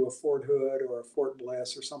assigned to a Fort Hood or a Fort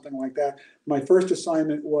Bliss or something like that, my first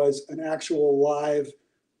assignment was an actual live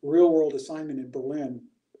real world assignment in Berlin,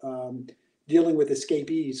 dealing with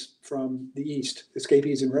escapees from the East,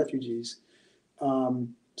 escapees and refugees.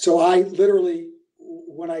 So I literally,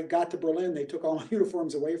 when I got to Berlin, they took all my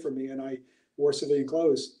uniforms away from me, and I wore civilian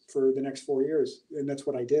clothes for the next 4 years, and that's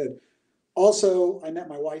what I did. Also, I met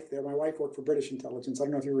my wife there. My wife worked for British intelligence. I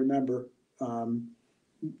don't know if you remember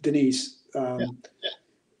Denise. Yeah.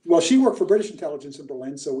 Well, she worked for British intelligence in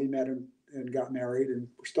Berlin, so we met and got married, and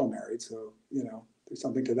we're still married. So, you know, there's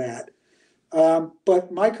something to that.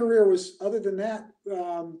 But my career was, other than that,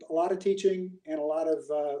 a lot of teaching and a lot of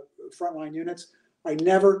frontline units. I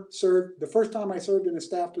never served. The first time I served in a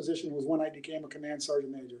staff position was when I became a command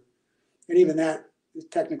sergeant major. And even that is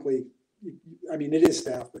technically, I mean, it is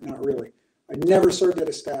staff, but not really. I never served at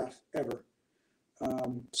a staff ever,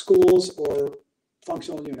 schools or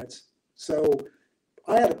functional units. So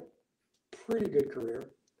I had a pretty good career.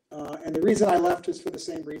 And the reason I left is for the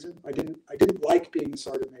same reason. I didn't like being a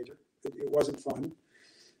sergeant major. It wasn't fun.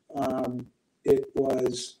 It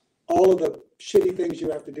was all of the shitty things you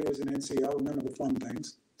have to do as an NCO, none of the fun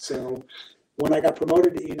things. So when I got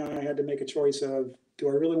promoted to E9, I had to make a choice of, do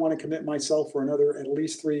I really want to commit myself for another at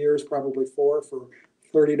least 3 years, probably 4, for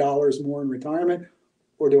 $30 more in retirement,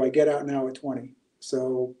 or do I get out now at 20?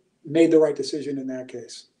 So made the right decision in that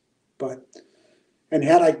case. And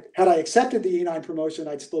had I accepted the E9 promotion,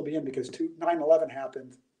 I'd still be in, because 9/11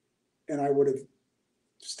 happened, and I would have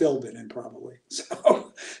still been in probably.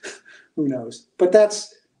 So who knows? But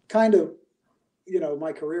that's kind of, you know,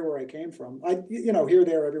 my career, where I came from. I, you know, here,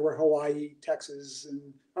 there, everywhere, Hawaii, Texas, and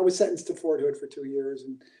I was sentenced to Fort Hood for 2 years,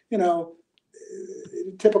 and, you know,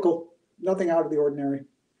 typical, nothing out of the ordinary.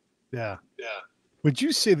 Yeah. Yeah. Would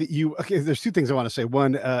you say that okay, there's two things I want to say.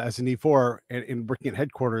 One, as an E4 in working at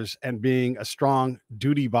headquarters and being a strong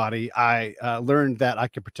duty body, I learned that I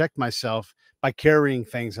could protect myself by carrying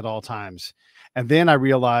things at all times. And then I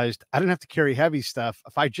realized I didn't have to carry heavy stuff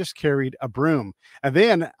if I just carried a broom. And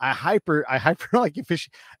then I hyper like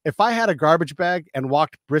if I had a garbage bag and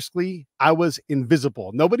walked briskly, I was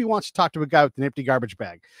invisible. Nobody wants to talk to a guy with an empty garbage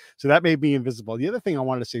bag. So that made me invisible. The other thing I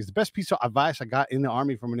wanted to say is the best piece of advice I got in the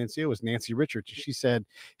Army from an NCO was Nancy Richards. She said,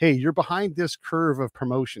 hey, you're behind this curve of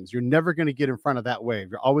promotions. You're never going to get in front of that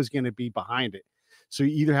wave. You're always going to be behind it. So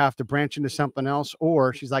you either have to branch into something else,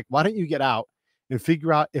 or she's like, why don't you get out and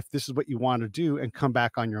figure out if this is what you want to do and come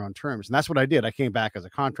back on your own terms. And that's what I did. I came back as a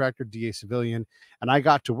contractor, DA civilian, and I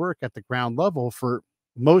got to work at the ground level for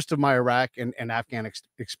most of my Iraq and Afghan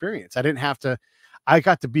experience. I didn't have to, I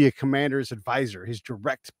got to be a commander's advisor, his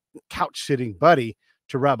direct couch sitting buddy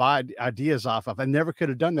to rub ideas off of. I never could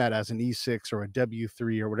have done that as an E6 or a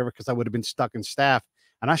W3 or whatever, because I would have been stuck in staff.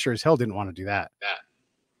 And I sure as hell didn't want to do that.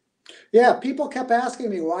 Yeah, people kept asking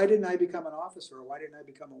me, why didn't I become an officer? Why didn't I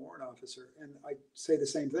become a warrant officer? And I say the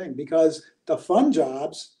same thing, because the fun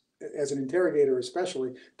jobs, as an interrogator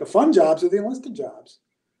especially, the fun jobs are the enlisted jobs.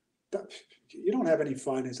 You don't have any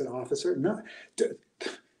fun as an officer.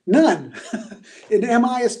 None. In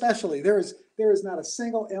MI especially, there is not a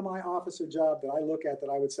single MI officer job that I look at that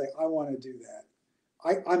I would say, I want to do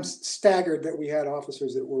that. I'm staggered that we had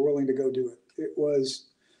officers that were willing to go do it. It was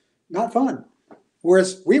not fun.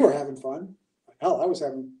 Whereas we were having fun. Hell, I was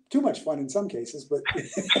having too much fun in some cases, but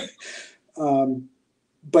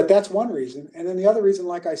that's one reason. And then the other reason,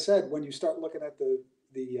 like I said, when you start looking at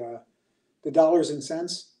the dollars and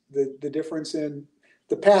cents, the difference in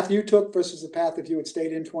the path you took versus the path, if you had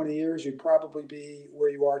stayed in 20 years, you'd probably be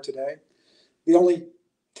where you are today. The only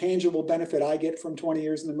tangible benefit I get from 20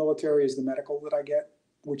 years in the military is the medical that I get,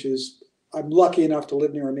 which is, I'm lucky enough to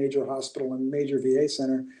live near a major hospital and major VA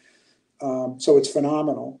center. So it's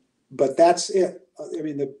phenomenal, but that's it. I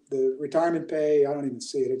mean, the retirement pay, I don't even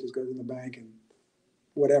see it. It just goes in the bank and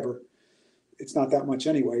whatever. It's not that much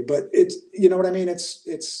anyway, but it's, you know what I mean? It's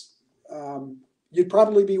you'd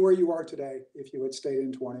probably be where you are today if you had stayed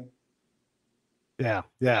in 20. Yeah.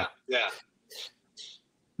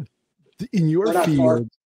 In your field,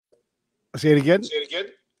 say it again.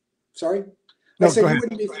 Sorry. No, I said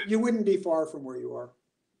you wouldn't be far from where you are.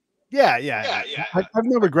 Yeah. I have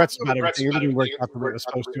no regrets about everything. Everything worked out the way it was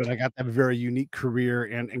supposed to, and I got to have a very unique career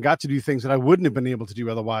and got to do things that I wouldn't have been able to do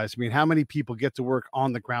otherwise. I mean, how many people get to work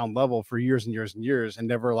on the ground level for years and years and years and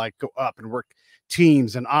never like go up and work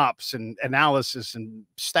teams and ops and analysis and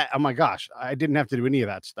stat? Oh my gosh, I didn't have to do any of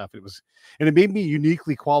that stuff. And it made me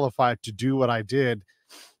uniquely qualified to do what I did.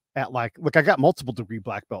 At look, I got multiple degree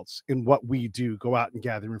black belts in what we do, go out and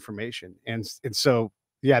gather information, and so.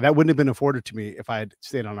 Yeah, that wouldn't have been afforded to me if I had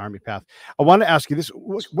stayed on Army path. I want to ask you this: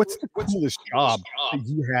 what's the coolest job that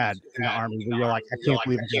you had in the Army where you're like, I can't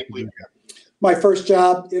believe I do that? My first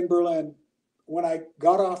job in Berlin, when I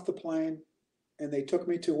got off the plane and they took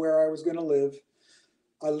me to where I was going to live,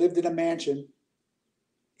 I lived in a mansion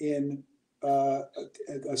in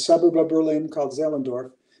a suburb of Berlin called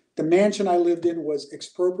Zehlendorf. The mansion I lived in was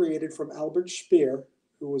expropriated from Albert Speer,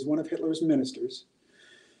 who was one of Hitler's ministers.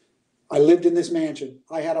 I lived in this mansion.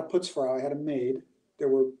 I had a putzfrau, I had a maid. There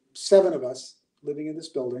were 7 of us living in this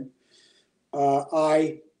building.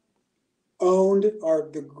 I owned,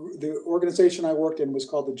 the organization I worked in was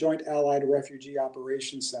called the Joint Allied Refugee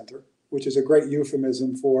Operations Center, which is a great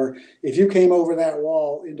euphemism for, if you came over that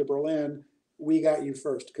wall into Berlin, we got you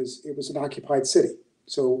first, because it was an occupied city.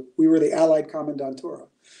 So we were the Allied Kommandantura.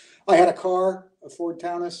 I had a car, a Ford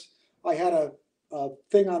Taunus. I had a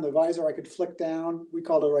thing on the visor I could flick down. We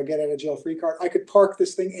called it a get out of jail free card. I could park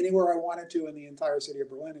this thing anywhere I wanted to in the entire city of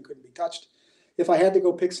Berlin and couldn't be touched. If I had to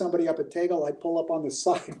go pick somebody up at Tegel, I'd pull up on the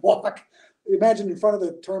sidewalk. Imagine in front of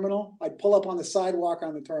the terminal, I'd pull up on the sidewalk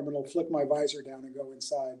on the terminal, flick my visor down and go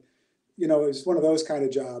inside. You know, it was one of those kind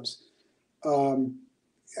of jobs.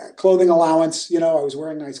 Clothing allowance, you know, I was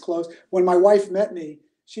wearing nice clothes. When my wife met me,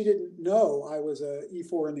 she didn't know I was a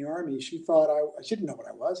E4 in the Army. She thought she didn't know what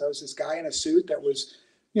I was. I was this guy in a suit that was,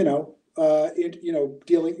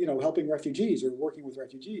 dealing, helping refugees or working with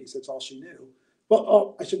refugees. That's all she knew.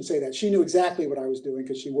 Well, I shouldn't say that. She knew exactly what I was doing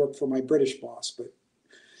because she worked for my British boss,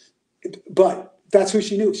 but that's who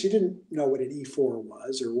she knew. She didn't know what an E4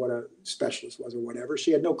 was or what a specialist was or whatever.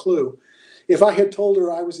 She had no clue. If I had told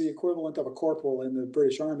her I was the equivalent of a corporal in the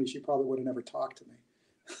British Army, she probably would have never talked to me.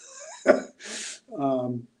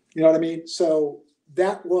 You know what I mean? So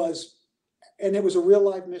that was, and it was a real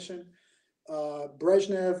live mission.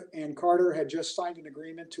 Brezhnev and Carter had just signed an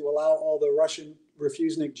agreement to allow all the Russian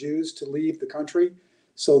refusnik Jews to leave the country.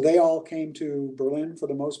 So they all came to Berlin for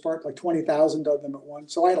the most part, like 20,000 of them at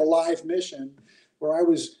once. So I had a live mission where I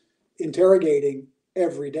was interrogating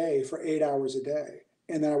every day for 8 hours a day.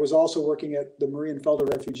 And then I was also working at the Marienfelder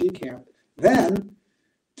refugee camp. Then,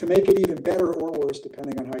 to make it even better or worse,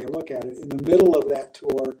 depending on how you look at it, in the middle of that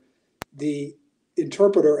tour, the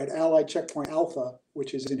interpreter at Allied Checkpoint Alpha,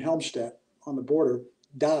 which is in Helmstedt on the border,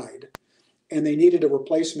 died. And they needed a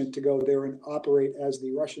replacement to go there and operate as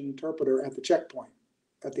the Russian interpreter at the checkpoint,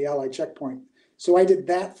 at the Allied checkpoint. So I did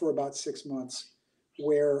that for about 6 months,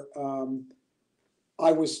 where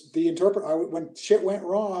I was the interpreter. When shit went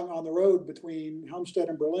wrong on the road between Helmstedt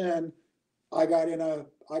and Berlin, I got in a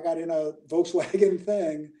Volkswagen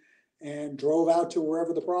thing and drove out to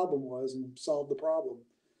wherever the problem was and solved the problem.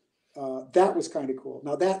 That was kind of cool.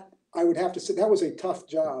 Now that, I would have to say, that was a tough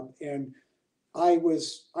job, and I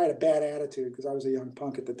had a bad attitude because I was a young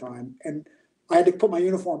punk at the time, and I had to put my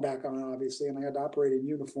uniform back on, obviously, and I had to operate in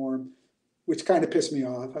uniform, which kind of pissed me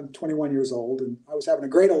off. I'm 21 years old, and I was having a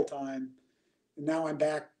great old time, and now I'm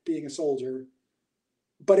back being a soldier.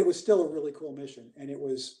 But it was still a really cool mission, and it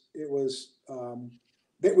was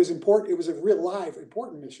important. It was a real live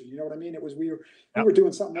important mission. You know what I mean? It was we were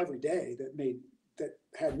doing something every day that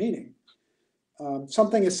had meaning.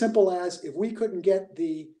 Something as simple as, if we couldn't get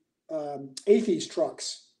the AFIS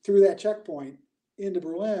trucks through that checkpoint into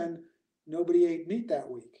Berlin, nobody ate meat that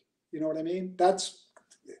week. You know what I mean? That's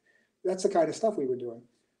the kind of stuff we were doing.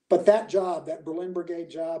 But that job, that Berlin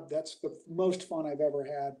Brigade job, that's the most fun I've ever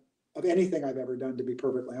had of anything I've ever done, to be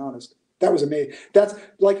perfectly honest. That was amazing. That's,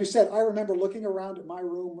 like you said, I remember looking around at my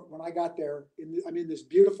room when I got there. I'm in this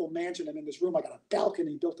beautiful mansion. I'm in this room. I got a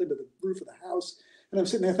balcony built into the roof of the house. And I'm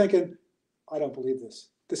sitting there thinking, I don't believe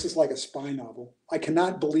this. This is like a spy novel. I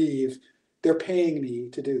cannot believe they're paying me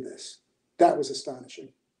to do this. That was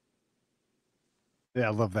astonishing. Yeah,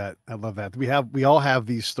 I love that. I love that. We all have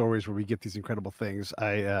these stories where we get these incredible things.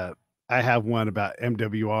 I have one about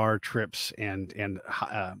MWR trips and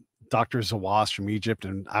Dr. Zawas from Egypt,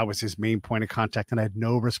 and I was his main point of contact, and I had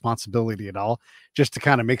no responsibility at all, just to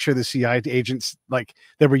kind of make sure the CIA agents, like,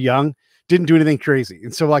 they were young, didn't do anything crazy.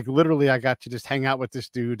 And so, like, literally I got to just hang out with this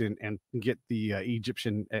dude and get the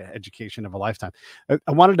Egyptian education of a lifetime.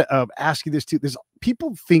 I wanted to ask you this too. There's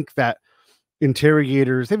people think that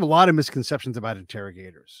interrogators, they have a lot of misconceptions about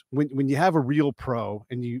interrogators. When you have a real pro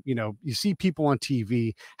and you see people on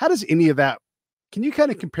TV, how does any of that, can you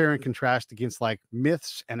kind of compare and contrast against like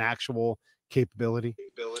myths and actual capability?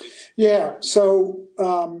 Yeah. So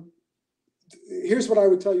here's what I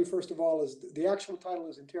would tell you, first of all, is the actual title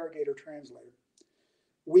is interrogator translator.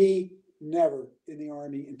 We never in the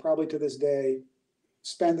Army, and probably to this day,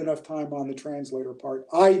 spend enough time on the translator part.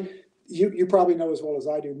 You probably know as well as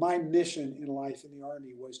I do, my mission in life in the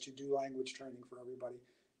Army was to do language training for everybody.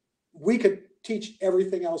 We could teach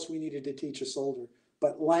everything else we needed to teach a soldier,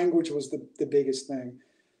 but language was the biggest thing.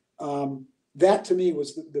 That to me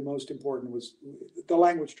was the most important, was the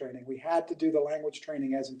language training. We had to do the language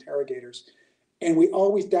training as interrogators. And we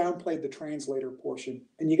always downplayed the translator portion.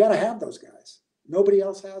 And you got to have those guys. Nobody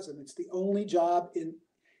else has them. It's the only job in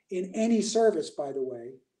any service, by the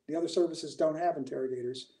way. The other services don't have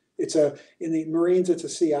interrogators. In the Marines, it's a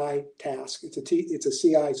CI task. It's a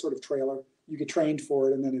CI sort of trailer. You get trained for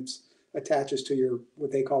it, and then it's attaches to your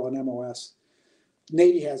what they call an MOS.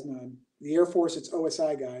 Navy has none. The Air Force, it's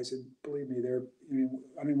OSI guys, and believe me,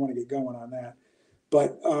 I didn't want to get going on that,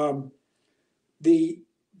 but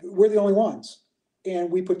we're the only ones,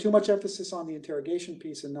 and we put too much emphasis on the interrogation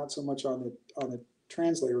piece and not so much on the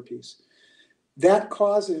translator piece. That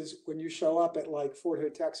causes, when you show up at like Fort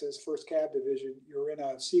Hood, Texas, 1st Cav Division, you're in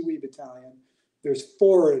a Seawee battalion. There's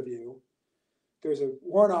 4 of you. There's a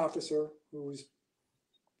warrant officer who's,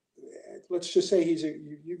 let's just say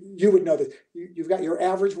you would know that. You've got your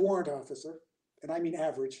average warrant officer, and I mean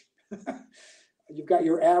average. You've got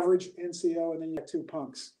your average NCO, and then you have 2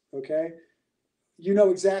 punks, okay? You know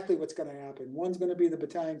exactly what's going to happen. One's going to be the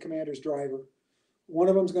battalion commander's driver. One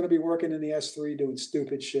of them's going to be working in the S3 doing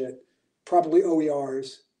stupid shit. Probably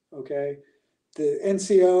OERs, okay? The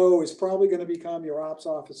NCO is probably going to become your ops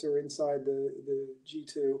officer inside the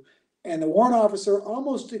G2. And the warrant officer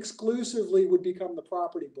almost exclusively would become the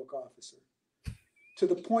property book officer, to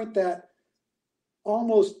the point that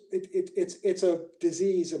almost it's a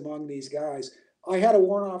disease among these guys. I had a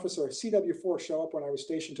warrant officer, a CW4, show up when I was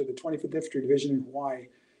stationed to the 25th Infantry Division in Hawaii.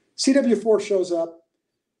 CW4 shows up,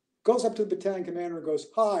 goes up to the battalion commander and goes,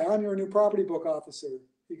 "Hi, I'm your new property book officer."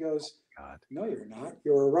 He goes, God. "No, you're not.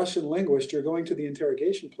 You're a Russian linguist. You're going to the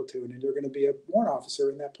interrogation platoon, and you're going to be a warrant officer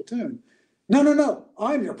in that platoon." No.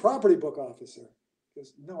 I'm your property book officer. He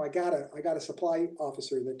goes, "No, I got a supply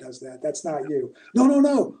officer that does that. That's not you."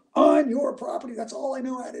 No. I'm your property. That's all I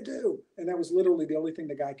know how to do. And that was literally the only thing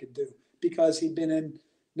the guy could do, because he'd been in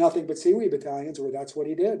nothing but Seawee battalions where that's what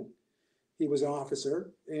he did. He was an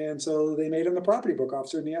officer, and so they made him the property book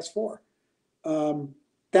officer in the S4.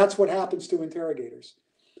 That's what happens to interrogators.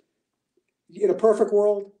 In a perfect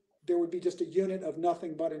world, there would be just a unit of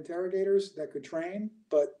nothing but interrogators that could train,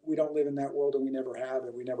 but we don't live in that world, and we never have,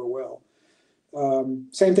 and we never will.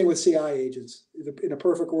 Same thing with CI agents. In a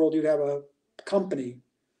perfect world, you'd have a company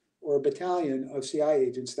or a battalion of CI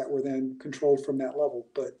agents that were then controlled from that level,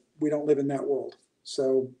 but we don't live in that world.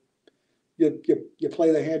 So you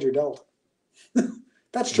play the hand you're dealt.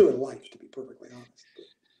 That's true in life, to be perfectly honest.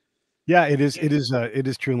 Yeah, it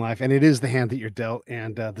is true in life, and it is the hand that you're dealt.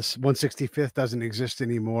 And this 165th doesn't exist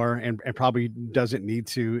anymore, and probably doesn't need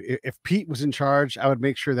to. If Pete was in charge, I would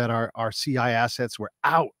make sure that our CI assets were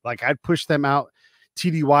out. Like, I'd push them out,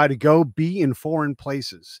 TDY, to go be in foreign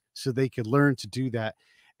places so they could learn to do that.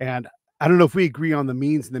 And I don't know if we agree on the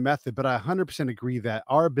means and the method, but I 100% agree that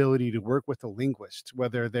our ability to work with a linguist,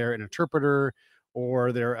 whether they're an interpreter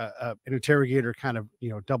or they're an interrogator, kind of,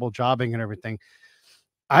 double jobbing and everything.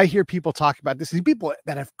 I hear people talk about this. These people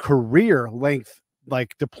that have career length,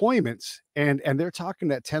 like, deployments, and they're talking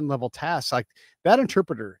that 10-level tasks. Like, that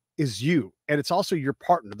interpreter is you, and it's also your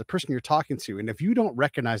partner, the person you're talking to. And if you don't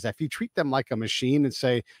recognize that, if you treat them like a machine and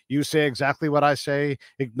say, "You say exactly what I say,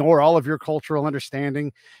 ignore all of your cultural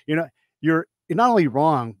understanding," you're not only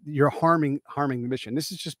wrong, you're harming the mission. This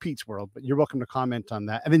is just Pete's world, but you're welcome to comment on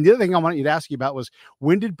that. And then the other thing I wanted you to ask you about was,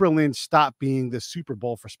 when did Berlin stop being the Super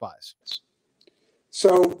Bowl for spies?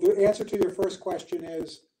 So the answer to your first question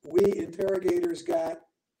is, we interrogators got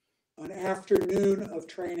an afternoon of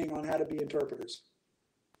training on how to be interpreters.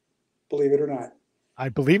 Believe it or not. I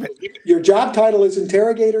believe it. Your job title is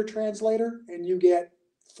interrogator translator, and you get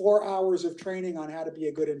 4 hours of training on how to be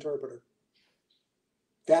a good interpreter.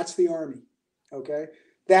 That's the Army, okay?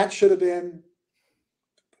 That should have been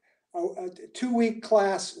a 2-week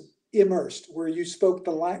class immersed, where you spoke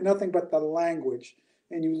nothing but the language,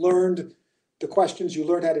 and you learned the questions, you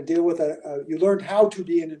learned how to deal with you learned how to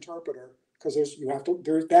be an interpreter, because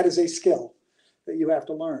that is a skill that you have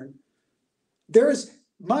to learn.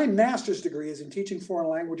 My master's degree is in teaching foreign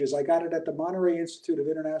languages. I got it at the Monterey Institute of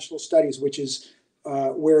International Studies, which is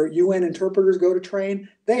where UN interpreters go to train.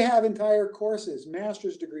 They have entire courses,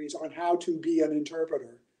 master's degrees, on how to be an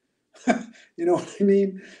interpreter. You know what I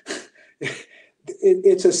mean?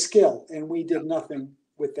 It's a skill, and we did nothing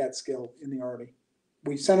with that skill in the Army.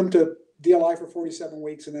 We sent them to DLI for 47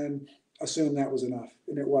 weeks and then assumed that was enough,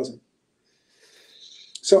 and it wasn't.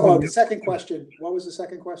 So the second question, what was the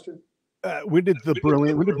second question? When did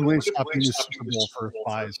Berlin stop being the Super Bowl for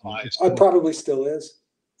spies? It probably still is.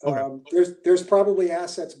 Okay. There's probably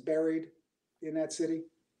assets buried in that city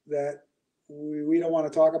that we don't want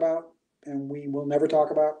to talk about, and we will never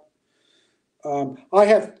talk about.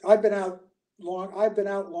 I've been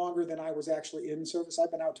out longer than I was actually in service.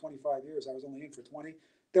 I've been out 25 years. I was only in for 20.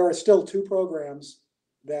 there are still 2 programs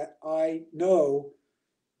that I know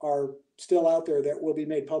are still out there that will be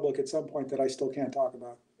made public at some point that I still can't talk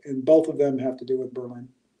about. And both of them have to do with Berlin.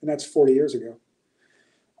 And that's 40 years ago.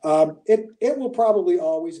 It will probably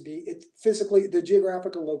always be, it physically, the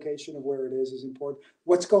geographical location of where it is important.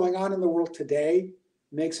 What's going on in the world today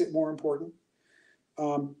makes it more important.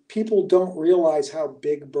 People don't realize how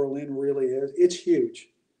big Berlin really is. It's huge.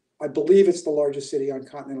 I believe it's the largest city on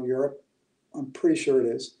continental Europe. I'm pretty sure it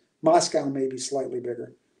is. Moscow may be slightly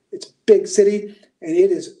bigger. It's a big city, and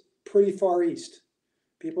it is pretty far east.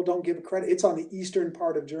 People don't give it credit. It's on the eastern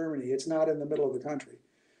part of Germany. It's not in the middle of the country.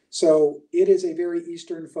 So it is a very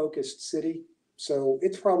Eastern focused city. So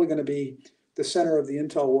it's probably going to be the center of the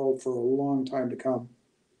intel world for a long time to come.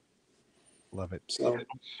 Love it. So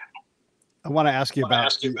I want to ask you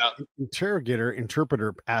about the interrogator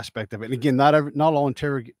interpreter aspect of it. And again, not all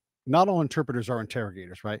interpreters are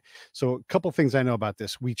interrogators, right? So a couple things I know about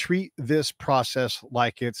this. We treat this process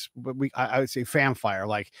like it's I would say fanfare.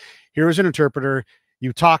 Like, here's an interpreter.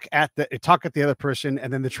 You talk at the other person,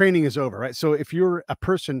 and then the training is over, right? So if you're a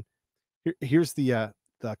person, here's the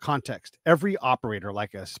context. Every operator,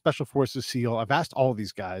 like a Special Forces SEAL, I've asked all of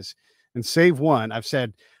these guys, and save one, I've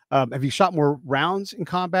said, have you shot more rounds in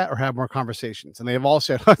combat or have more conversations? And they have all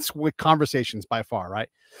said, that's with conversations by far, right?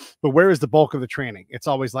 But where is the bulk of the training? It's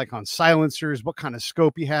always like on silencers, what kind of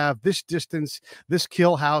scope you have, this distance, this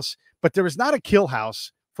kill house. But there is not a kill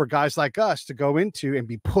house for guys like us to go into and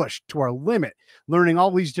be pushed to our limit, learning all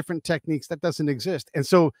these different techniques. That doesn't exist. And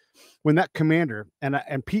so when that commander,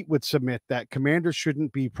 and Pete would submit that commanders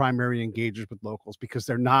shouldn't be primary engagers with locals because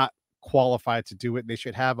they're not qualified to do it. They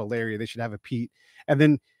should have a Larry, they should have a Pete. And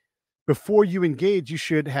then before you engage, you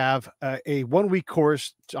should have a 1-week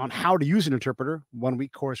course on how to use an interpreter,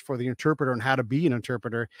 1-week course for the interpreter on how to be an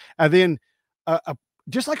interpreter. And then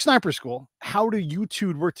just like sniper school, how do you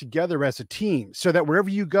two work together as a team so that wherever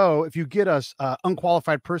you go, if you get us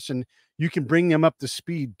unqualified person, you can bring them up to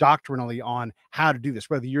speed doctrinally on how to do this,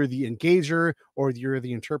 whether you're the engager or you're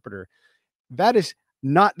the interpreter. That is a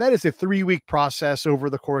 3-week process over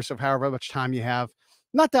the course of however much time you have.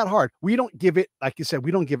 Not that hard. We don't give it, like you said,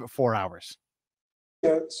 we don't give it 4 hours.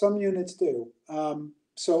 Yeah, some units do.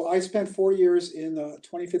 So I spent 4 years in the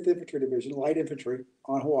 25th Infantry Division, light infantry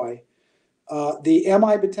on Hawaii. The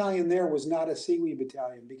MI battalion there was not a Seaweed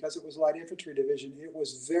battalion because it was light infantry division. It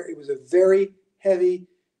was a very heavy,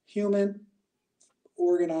 human,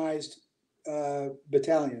 organized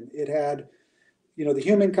battalion. It had, the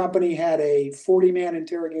human company had a 40-man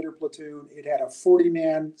interrogator platoon. It had a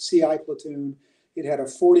 40-man CI platoon. It had a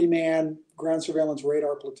 40-man ground surveillance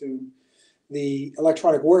radar platoon. The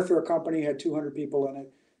electronic warfare company had 200 people in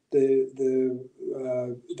it.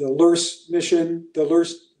 The LURS mission, the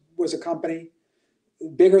LURS was a company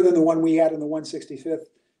bigger than the one we had in the 165th. This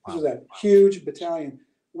was a huge battalion.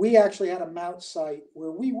 We actually had a MOUT site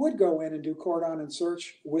where we would go in and do cordon and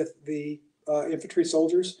search with the infantry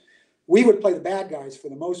soldiers. We would play the bad guys for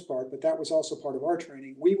the most part, but that was also part of our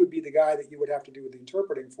training. We would be the guy that you would have to do the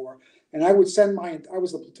interpreting for. And I would send I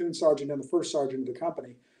was the platoon sergeant and the first sergeant of the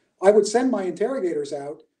company. I would send my interrogators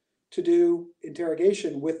out to do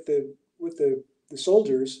interrogation with the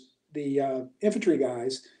soldiers, the infantry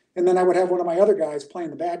guys. And then I would have one of my other guys playing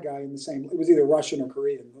the bad guy in the same, it was either Russian or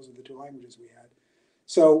Korean. Those are the 2 languages we had.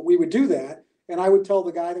 So we would do that. And I would tell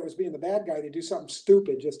the guy that was being the bad guy to do something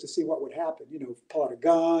stupid just to see what would happen, pull out a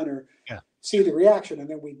gun or see the reaction. And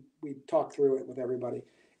then we'd talk through it with everybody.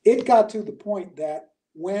 It got to the point that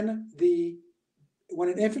when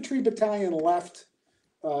an infantry battalion left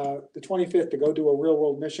the 25th to go do a real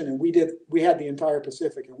world mission, and we had the entire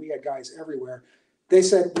Pacific and we had guys everywhere. They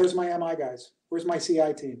said, where's my MI guys? Where's my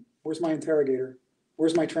CI team? Where's my interrogator?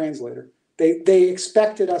 Where's my translator? They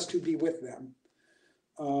expected us to be with them.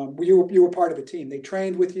 You were part of the team. They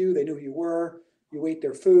trained with you. They knew who you were. You ate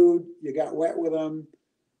their food. You got wet with them.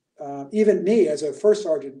 Even me as a first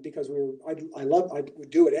sergeant, because I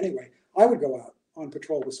would do it anyway. I would go out on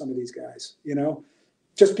patrol with some of these guys,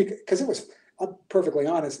 just because it was, I'm perfectly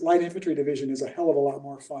honest, light infantry division is a hell of a lot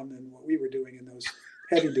more fun than what we were doing in those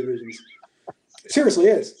heavy divisions. It seriously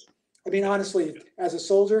is. I mean, honestly, as a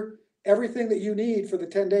soldier, everything that you need for the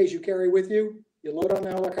 10 days you carry with you, you load on the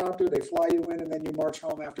helicopter, they fly you in, and then you march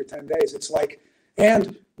home after 10 days. It's like,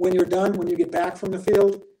 and when you're done, when you get back from the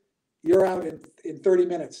field, you're out in 30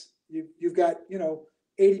 minutes. You've got,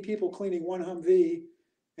 80 people cleaning one Humvee,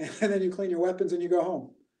 and then you clean your weapons and you go home.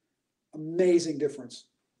 Amazing difference.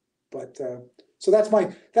 But so that's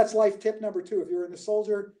life tip number 2. If you're in the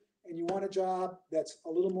soldier and you want a job that's a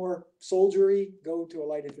little more soldiery, go to a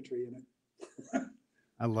light infantry unit.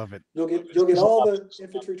 I love it. You'll get all the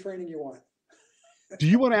infantry training you want. Do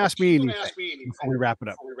you want to ask me anything before we wrap it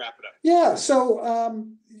up? Yeah. So,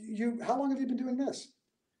 how long have you been doing this?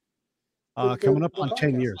 Coming up on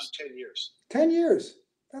 10 years. 10 years.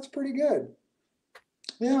 That's pretty good.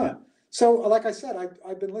 Yeah. So, like I said,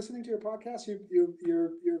 I've been listening to your podcast.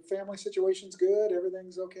 Your family situation's good.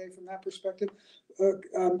 Everything's okay from that perspective.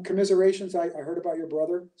 Commiserations. I heard about your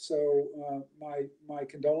brother. So, my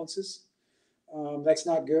condolences. That's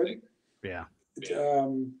not good. Yeah.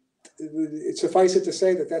 Suffice it to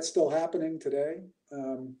say that that's still happening today.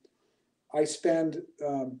 I spend,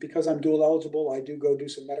 because I'm dual eligible, I do go do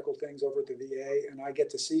some medical things over at the VA, and I get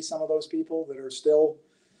to see some of those people that are still,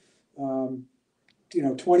 20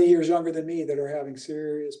 years younger than me that are having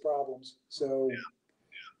serious problems. So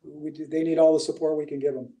they need all the support we can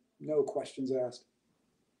give them. No questions asked.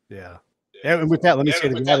 Yeah. And with that, let me say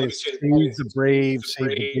the audience, Save the Brave,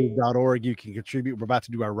 SaveTheBrave.org. You can contribute. We're about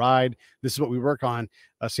to do our ride. This is what we work on.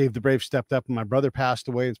 Save the Brave stepped up. My brother passed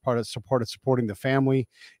away. It's part of supporting the family.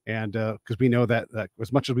 And because we know that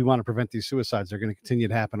as much as we want to prevent these suicides, they're going to continue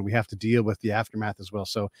to happen. We have to deal with the aftermath as well.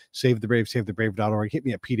 So Save the Brave, SaveTheBrave.org. Hit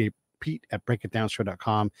me at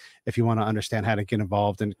Pete@breakitdownshow.com if you want to understand how to get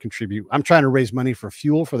involved and contribute. I'm trying to raise money for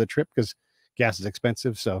fuel for the trip because gas is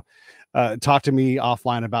expensive. So talk to me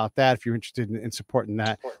offline about that if you're interested in supporting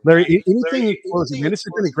that. Larry, anything in closing? This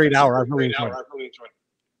has been a great hour. I've really enjoyed it.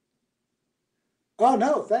 Oh,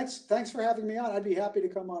 no, thanks for having me on. I'd be happy to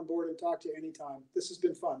come on board and talk to you anytime. This has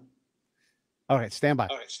been fun. All right, stand by.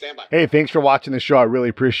 Hey, thanks for watching the show. I really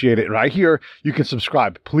appreciate it. Right here, you can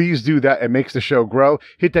subscribe. Please do that. It makes the show grow.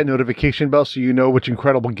 Hit that notification bell so you know which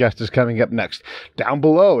incredible guest is coming up next. Down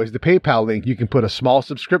below is the PayPal link. You can put a small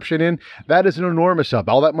subscription in. That is an enormous help.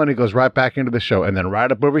 All that money goes right back into the show. And then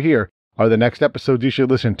right up over here are the next episodes you should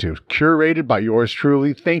listen to, curated by yours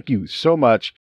truly. Thank you so much.